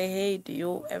conversation and say, "Hey, do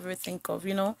you ever think of?"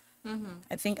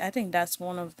 I think that's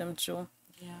one of them too.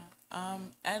 Yeah.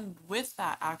 And with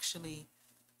that actually,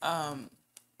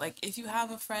 like if you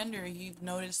have a friend or you've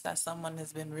noticed that someone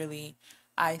has been really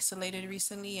isolated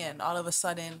recently and all of a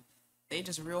sudden they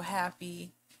just real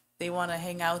happy, they want to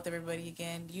hang out with everybody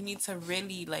again, you need to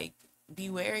really like be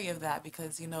wary of that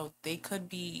because they could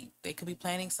be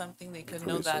planning something, they It could could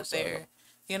know be that suicidal.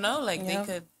 like they Yeah,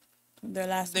 could their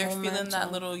last they're feeling moment.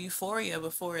 that little euphoria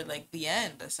before like the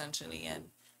end essentially, and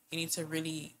you need to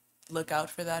really look out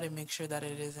for that and make sure that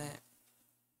it isn't,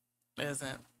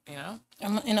 you know?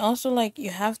 And also like you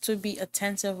have to be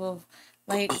attentive of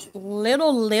like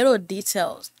little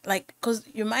details, like because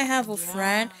you might have a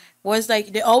friend Yeah. where it's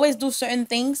like they always do certain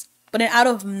things, but then out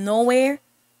of nowhere,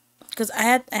 because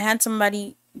I had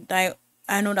somebody that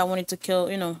I know that wanted to kill,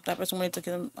 that person wanted to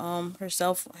kill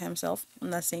herself, himself. I'm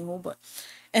not saying who, but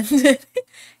and then,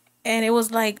 and it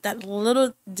was like that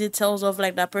little details of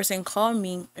like that person called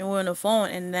me and we were on the phone,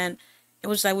 and then it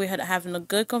was like we had having a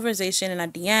good conversation, and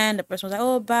at the end the person was like,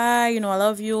 "Oh, bye, I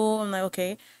love you." I'm like,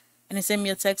 "Okay," and they sent me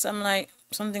a text. I'm like,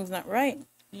 something's not right.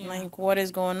 Yeah. Like, what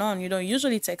is going on? You don't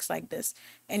usually text like this,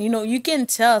 and you can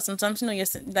tell sometimes.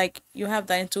 Like you have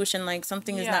that intuition, like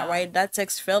something is not Yeah. right. That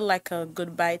text felt like a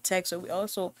goodbye text. So we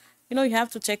also, you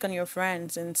have to check on your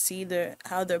friends and see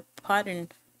how their pattern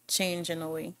change in a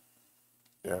way.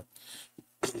 Yeah,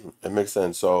 it makes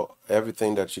sense. So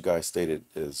everything that you guys stated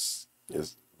is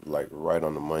like right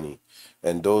on the money,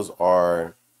 and those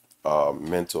are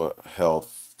mental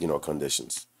health,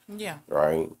 conditions, Yeah.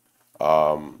 right?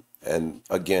 And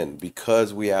again,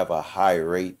 because we have a high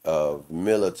rate of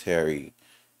military,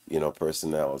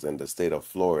 personnel in the state of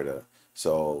Florida,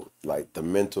 so like the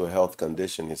mental health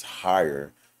condition is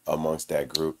higher amongst that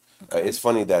group. Okay. It's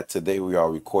funny that today we are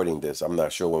recording this. I'm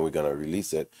not sure when we're gonna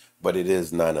release it, but it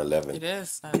is 9/11, It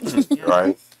is. Yeah.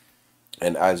 right?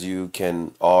 And as you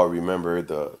can all remember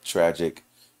the tragic,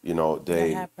 That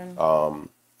day, happened.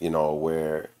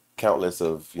 where countless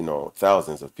of,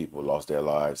 thousands of people lost their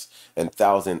lives and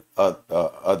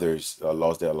others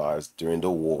lost their lives during the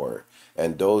war.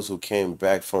 And those who came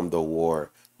back from the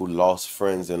war, who lost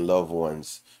friends and loved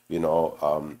ones,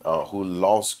 who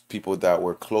lost people that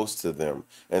were close to them.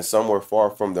 And some were far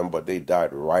from them, but they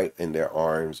died right in their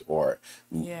arms or,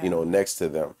 Yeah. next to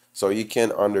them. So you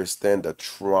can understand the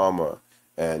trauma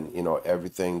and,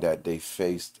 everything that they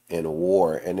faced in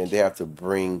war. And then they have to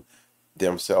bring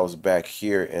themselves back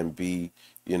here and be,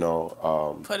 you know,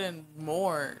 um, Put in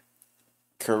more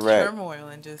correct, turmoil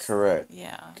and just, correct,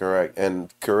 yeah. correct,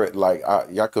 and correct. Like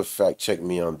y'all could fact check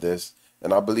me on this,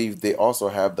 and I believe they also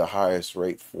have the highest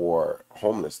rate for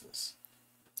homelessness,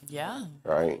 Yeah.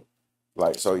 right?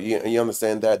 Like, so you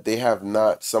understand that they have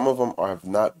not. Some of them have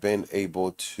not been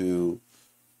able to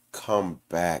come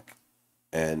back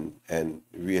and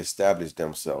reestablish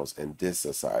themselves in this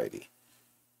society,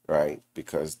 right?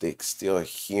 Because they still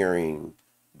hearing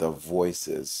the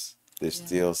voices, they're Yeah.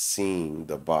 still seeing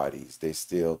the bodies, they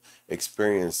still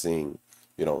experiencing,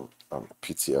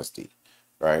 PTSD,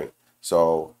 right?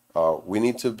 So we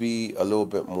need to be a little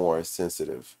bit more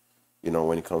sensitive,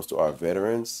 when it comes to our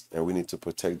veterans, and we need to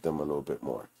protect them a little bit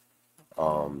more,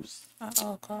 At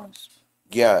all costs.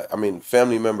 Yeah, I mean,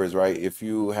 family members, right? If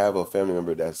you have a family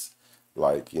member that's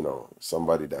like,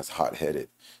 somebody that's hot headed,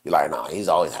 you're like, nah, he's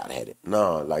always hot headed.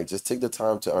 No, like, just take the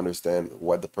time to understand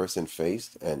what the person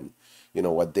faced and,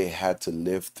 what they had to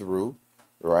live through,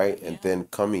 right? And Yeah. then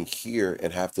coming here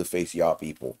and have to face y'all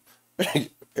people,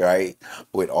 right?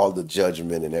 With all the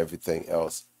judgment and everything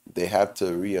else. They have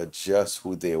to readjust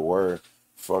who they were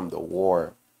from the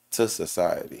war to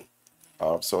society.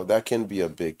 So that can be a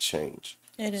big change.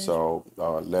 It is. So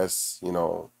let's,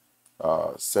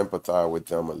 sympathize with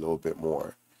them a little bit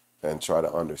more and try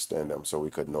to understand them so we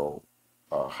could know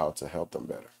how to help them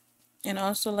better. And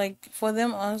also, like, for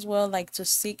them as well, like, to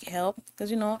seek help.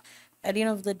 Because, at the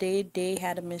end of the day, they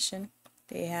had a mission.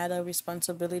 They had a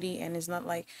responsibility. And it's not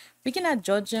like, we cannot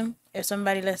judge them. If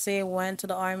somebody, let's say, went to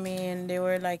the army and they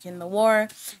were, like, in the war,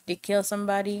 they killed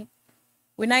somebody.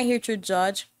 We're not here to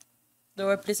judge. They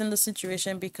were placed in the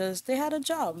situation because they had a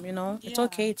job. It's Yeah.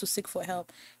 okay to seek for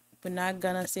help. We're not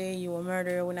gonna say you were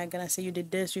murdered. We're not gonna say you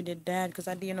did this, you did that. Because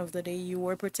at the end of the day, you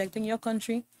were protecting your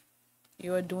country.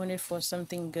 You are doing it for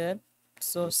something good.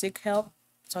 So seek help.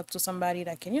 Talk to somebody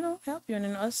that can, help you, and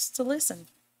then us to listen.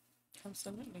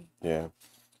 Absolutely. Yeah.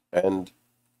 And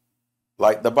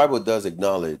like the Bible does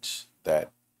acknowledge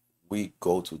that we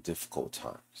go to difficult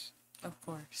times, Of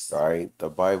course. right? The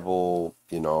Bible,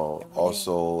 Every day.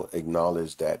 also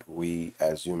acknowledge that we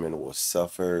as human will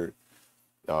suffer,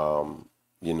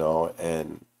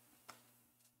 and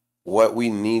what we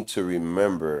need to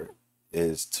remember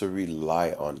is to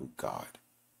rely on God,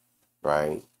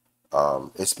 right?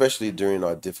 Especially during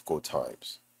our difficult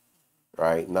times,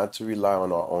 right? Not to rely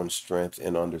on our own strength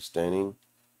and understanding,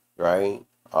 right?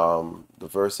 The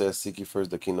verse says, "Seek ye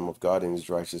first the kingdom of God and His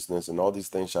righteousness, and all these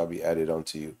things shall be added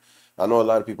unto you." I know a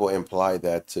lot of people imply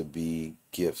that to be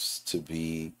gifts, to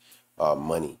be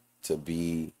money, to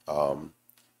be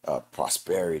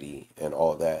prosperity, and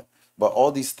all that. But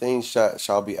all these things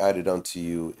shall be added unto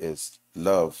you is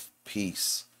love,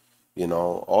 peace.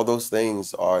 All those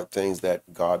things are things that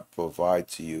God provide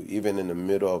to you, even in the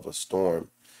middle of a storm.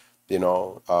 You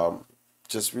know, um,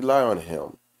 just rely on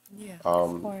Him. Yeah.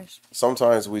 Of course.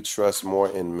 Sometimes we trust more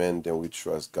in men than we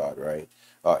trust God, right?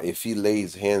 If He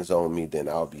lays hands on me, then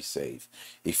I'll be safe.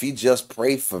 If He just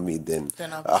pray for me, then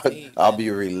Then I'll be I'll, safe. I'll be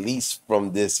released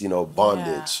from this, Yeah.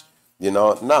 bondage.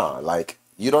 Nah, like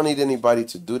you don't need anybody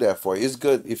to do that for you. It's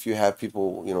good if you have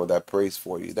people, that prays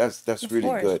for you. That's Of really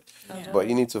course. good. Yeah. But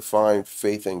you need to find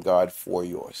faith in God for For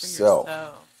yourself.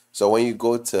 yourself. So when you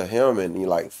go to Him and you're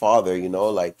like, Father,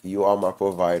 like you are my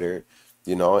provider,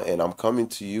 and I'm coming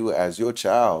to you as your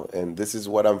child, and this is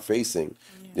what I'm facing,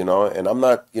 and I'm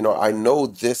not, I know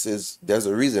there's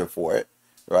a reason for it,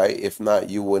 right? If not,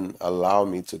 you wouldn't allow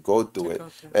me to go To through it. go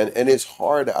through. And it's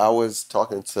hard. I was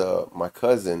talking to my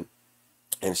cousin,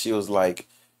 and she was like,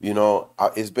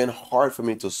 it's been hard for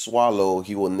me to swallow.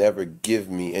 He will never give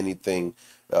me anything,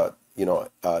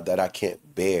 that I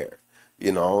can't bear,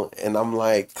 and I'm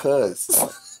like, cuz,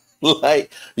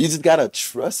 like, you just gotta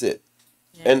trust it.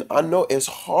 Yeah. And I know it's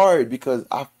hard because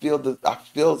I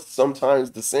feel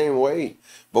sometimes the same way,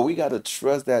 but we gotta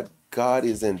trust that God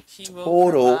is in He will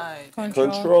total provide.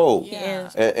 Control. control. He Yeah.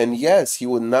 is. And yes, He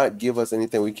will not give us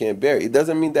anything we can't bear. It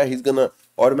doesn't mean that He's gonna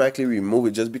automatically remove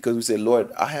it just because we say,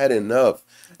 Lord, I had enough.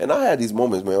 And I had these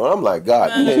moments, man, where I'm like,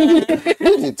 God, man,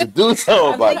 you need to do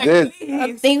something about Like, this. I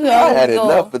please. think we I always had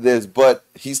enough go. of this, but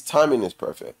His timing is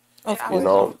perfect, Of Yeah, course.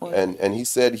 Of course. absolutely. and He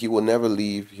said He will never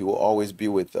leave. He will always be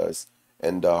with us.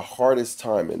 And the hardest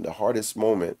time and the hardest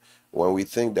moment when we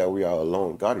think that we are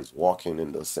alone, God is walking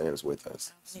in those sands with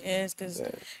us. He is, because,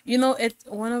 Yeah. it's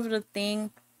one of the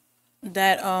thing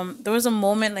that, there was a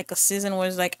moment, like a season, where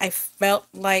it's like I felt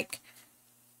like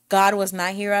God was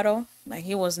not here at all. Like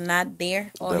He was not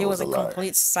there, The or He devil's was a in liar.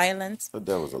 complete silence. The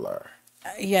devil's a liar.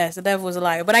 Yes, the devil was a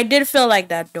liar. But I did feel like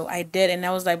that though. I did, and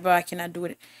I was like, bro, I cannot do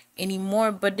it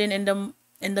anymore. But then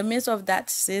in the midst of that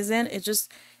season, it just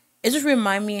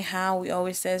remind me how we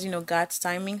always says, God's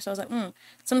timing. So I was like,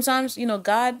 sometimes,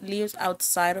 God lives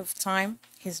outside of time.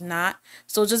 He's not.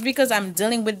 So just because I'm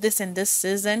dealing with this in this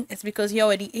season, it's because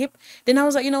then I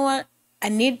was like, you know what? I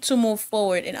need to move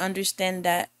forward and understand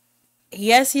that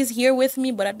yes, He's here with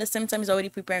me, but at the same time He's already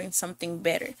preparing something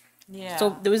better. Yeah.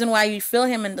 So the reason why you feel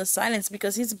Him in the silence,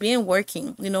 because He's been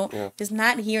working. Yeah. He's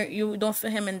not here. You don't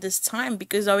feel Him in this time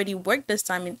because He's already worked this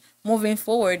time in moving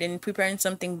forward and preparing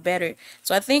something better.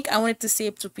 So I think I wanted to say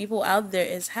to people out there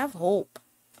is have hope.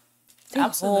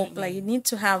 Think hope. Like, you Absolutely. need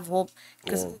to have hope,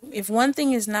 because Yeah. if one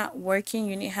thing is not working,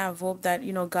 you need to have hope that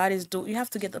God is doing. You have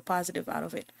to get the positive out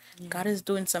of it. God is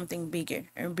doing something bigger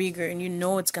and bigger, and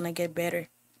it's gonna get better.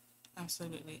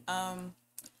 Absolutely.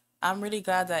 I'm really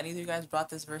glad that neither of you guys brought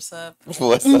this verse up.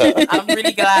 What's up? I'm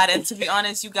really glad, and to be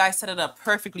honest, you guys set it up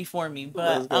perfectly for me.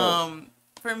 Let's But go.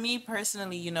 for me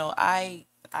personally, I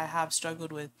have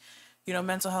struggled with,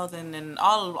 mental health and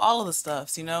all of the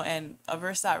stuffs, and a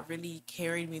verse that really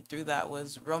carried me through that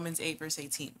was Romans 8 verse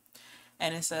 18,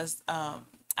 and it says,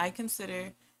 "I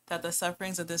consider that the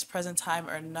sufferings of this present time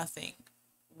are nothing,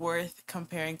 worth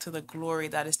comparing to the glory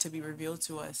that is to be revealed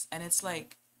to us." And it's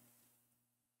like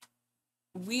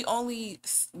we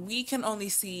can only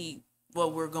see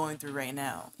what we're going through right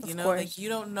now. Of Like, course. you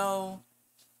don't know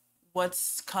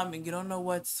what's coming. You don't know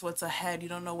what's ahead. You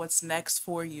don't know what's next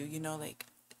for you. Like,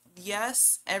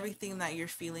 yes, everything that you're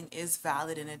feeling is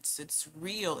valid, and it's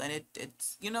real, and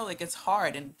it's like, it's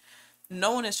hard, and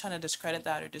no one is trying to discredit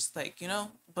that, or just like,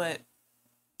 but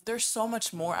there's so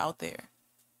much more out there.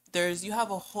 You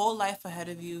have a whole life ahead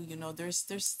of you. There's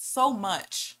so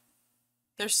much.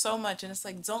 There's so much, and it's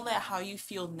like, don't let how you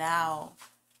feel now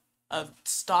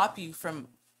stop you from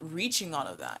reaching all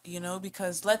of that,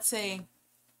 because let's say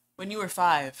when you were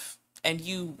 5 and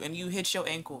you hit your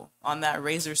ankle on that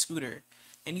razor scooter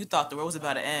and you thought the world was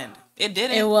about to end. It It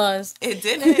didn't. was. It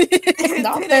didn't. It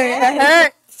Doctor, didn't it end.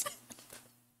 hurt.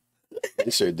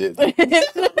 It sure did,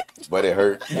 but it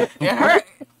hurt. It hurt,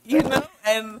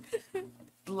 and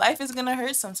life is gonna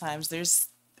hurt sometimes.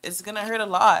 It's gonna hurt a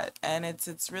lot, and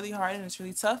it's really hard and it's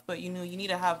really tough, but you need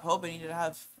to have hope, and you need to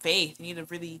have faith. You need to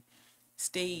really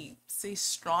stay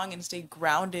strong and stay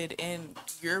grounded in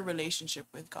your relationship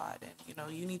with God. And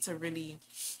you need to really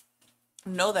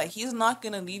know that he's not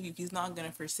going to leave you. He's not going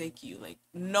to forsake you. Like,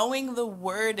 knowing the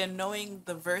word and knowing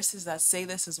the verses that say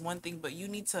this is one thing, but you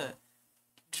need to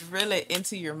drill it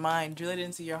into your mind, drill it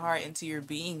into your heart, into your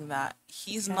being, that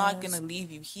he's not going Yes. to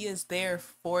leave you. He is there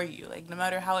for you. Like, no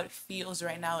matter how it feels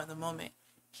right now in the moment,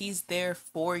 he's there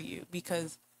for you.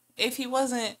 Because if he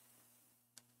wasn't,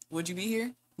 would you be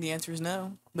here? The answer is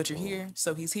no, but you're here,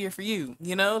 so he's here for you.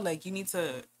 Like, you need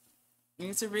to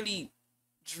really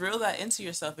drill that into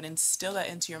yourself and instill that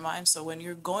into your mind, so when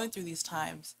you're going through these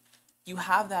times, you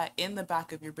have that in the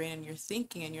back of your brain, and you're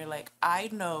thinking, and you're like, I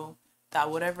know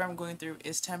that whatever I'm going through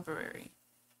is temporary.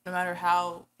 No matter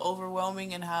how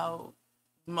overwhelming and how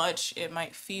much it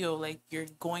might feel, like, you're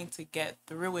going to get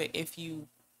through it if you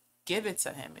give it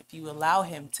to him, if you allow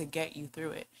him to get you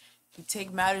through it. If you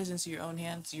take matters into your own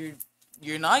hands,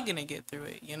 you're not gonna get through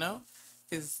it,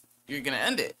 because you're gonna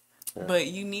end it. Yeah. But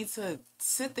you need to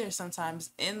sit there sometimes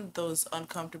in those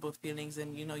uncomfortable feelings,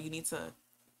 and you need to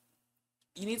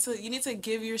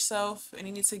give yourself, and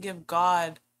you need to give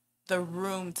God the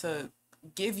room to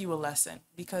give you a lesson,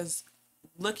 because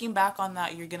looking back on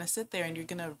that, you're gonna sit there and you're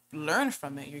gonna learn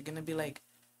from it. You're gonna be like,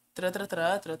 "Tra, tra,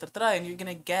 tra, tra, tra, tra," and you're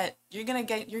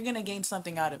gonna gain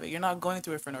something out of it. You're not going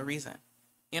through it for no reason,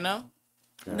 you know?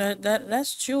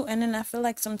 That's true. And then I feel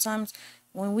like sometimes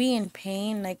when we in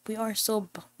pain, like we are so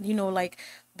like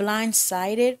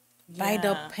blindsided by the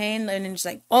Yeah. pain, and it's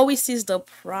like all we see is the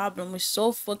problem. We're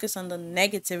so focused on the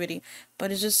negativity,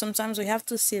 but it's just sometimes we have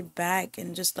to sit back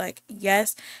and just like,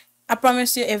 yes, I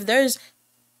promise you, if there's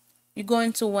you go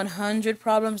into 100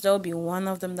 problems, there will be one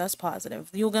of them that's positive.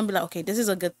 You're gonna be like, okay, this is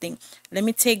a good thing. Let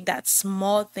me take that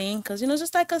small thing, because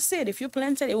just like I said, if you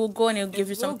plant it, it will go and it'll It give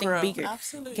you will something grow. bigger. Get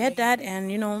Absolutely. that, and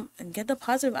and get the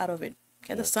positive out of it.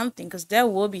 Get the something, because there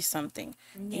will be something.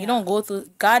 You Yeah. don't go through.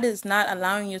 God is not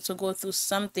allowing you to go through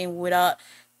something without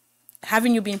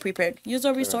having you being prepared. Use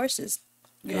the Right. resources.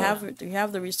 You Yeah.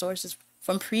 have the resources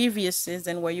from previous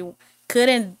season where you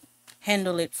couldn't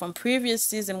handle it, from previous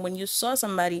season when you saw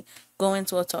somebody go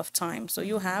into a tough time. So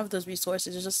you have those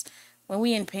resources. It's just when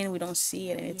we in pain, we don't see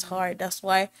it, and it's hard. That's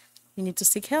why you need to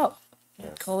seek help.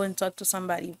 Yes. Go and talk to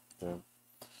somebody. Yeah.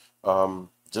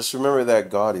 Just remember that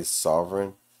God is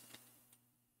sovereign.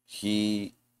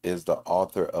 He is the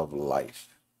author of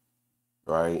life,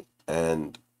 right?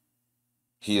 And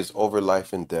he is over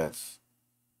life and death,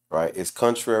 right? It's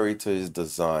contrary to his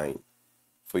design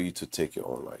for you to take your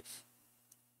own life.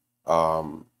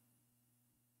 Um,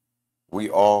 we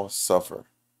all suffer,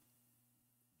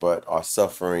 but our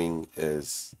suffering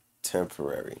is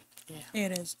temporary, Yeah.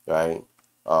 It is. right?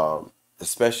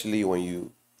 Especially when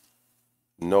you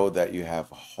know that you have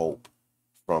hope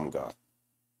from God,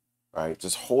 right?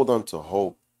 Just hold on to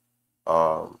hope,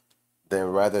 um, then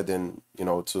rather than,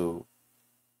 to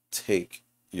take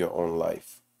your own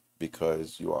life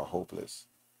because you are hopeless.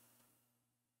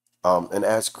 And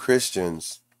as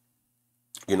Christians,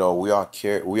 we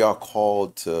are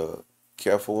called to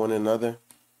care for one another.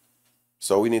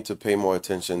 So we need to pay more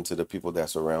attention to the people that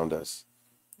surround us.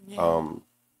 Yeah. Um,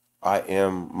 I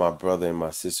am my brother and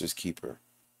my sister's keeper,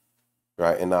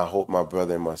 right? And I hope my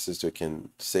brother and my sister can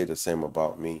say the same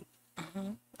about me.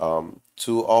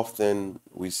 Too often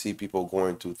we see people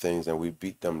going through things and we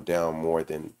beat them down more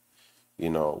than,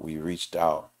 we reached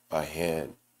out a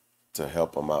hand to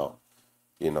help them out.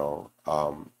 You know,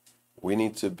 we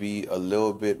need to be a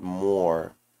little bit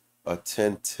more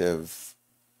attentive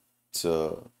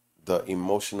to the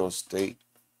emotional state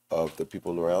of the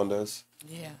people around us,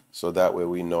 Yeah. so that way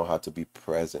we know how to be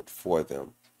present for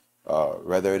them.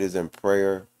 Whether it is in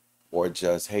prayer or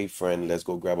just, hey, friend, let's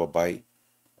go grab a bite.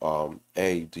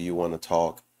 Hey, do you want to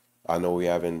talk? I know we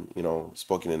haven't,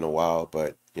 spoken in a while,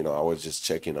 but, I was just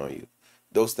checking on you.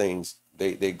 Those things,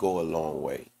 they go a long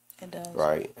way, It does.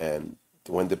 right? And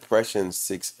when depression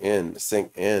sink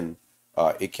in,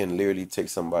 it can literally take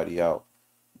somebody out.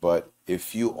 But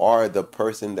if you are the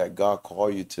person that God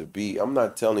called you to be, I'm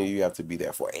not telling you you have to be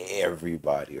there for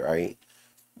everybody, right?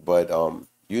 But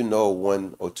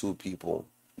one or two people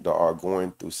that are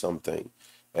going through something,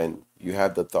 and you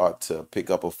have the thought to pick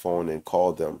up a phone and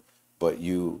call them, but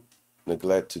you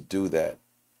neglect to do that,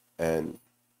 and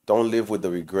don't live with the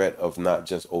regret of not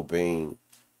just obeying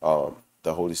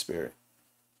the Holy Spirit.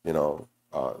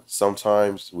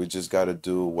 Sometimes we just got to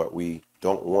do what we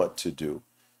don't want to do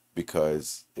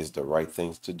because it's the right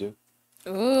things to do.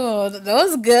 Ooh, that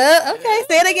was good. Okay,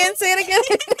 say it again. Say it again.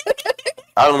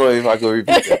 I don't know if I can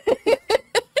repeat that.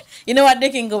 You know what? They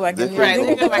can go back They and can Right. go We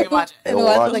can go back back and watch it. and and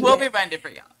watch watch it it. We'll again. be finding for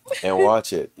y'all. And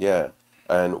watch it. Yeah.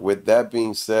 And with that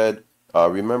being said,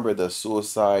 remember the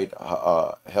suicide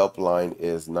helpline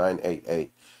is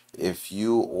 988. If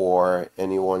you or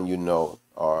anyone you know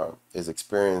is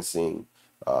experiencing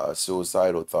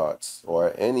suicidal thoughts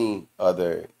or any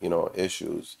other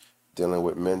issues dealing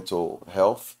with mental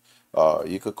health,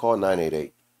 you could call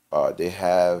 988. They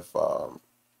have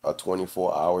a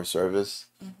 24-hour service,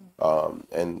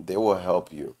 and they will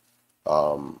help you.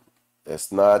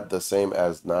 It's not the same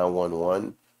as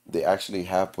 911. They actually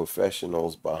have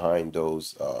professionals behind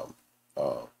those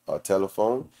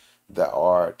telephone that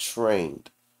are trained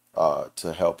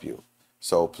to help you.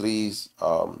 So please,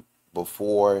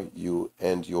 before you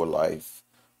end your life,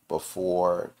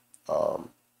 before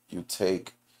you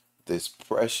take this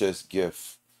precious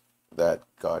gift that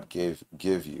God give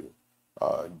you,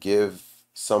 give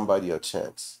somebody a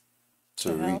chance to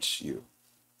To help. reach you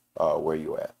where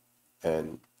you at,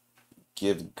 and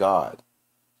give God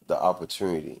the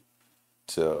opportunity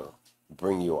to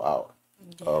bring you out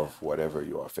Yeah. of whatever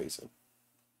you are facing.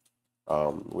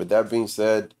 With that being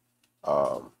said,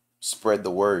 spread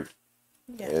the word.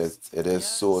 Yes. It is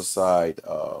Yes. suicide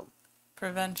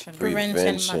Prevention. Prevention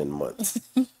prevention month.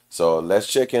 So let's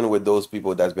check in with those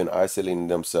people that's been isolating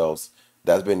themselves,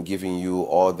 that's been giving you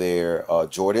all their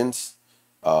Jordans.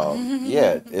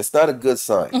 Yeah, it's not a good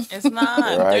sign, It's not.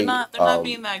 They're right? not. They're not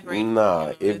being that grateful.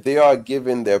 Nah, if they are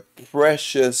giving their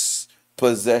precious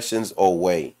possessions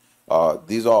away,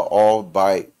 these are all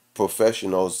by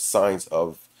professionals signs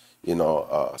of,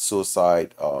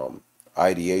 suicide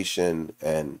ideation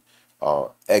and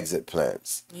exit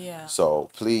plans. Yeah. So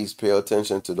please pay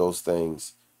attention to those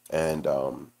things, and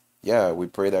yeah, we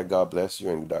pray that God bless you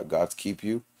and that God keep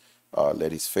you.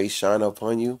 Let His face shine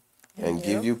upon you and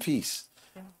give Yep. you peace.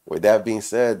 With that being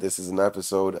said, this is an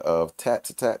episode of Tat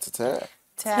to Tat to Tat.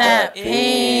 Tap Tap Tap in.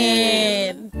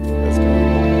 in. in. Let's go.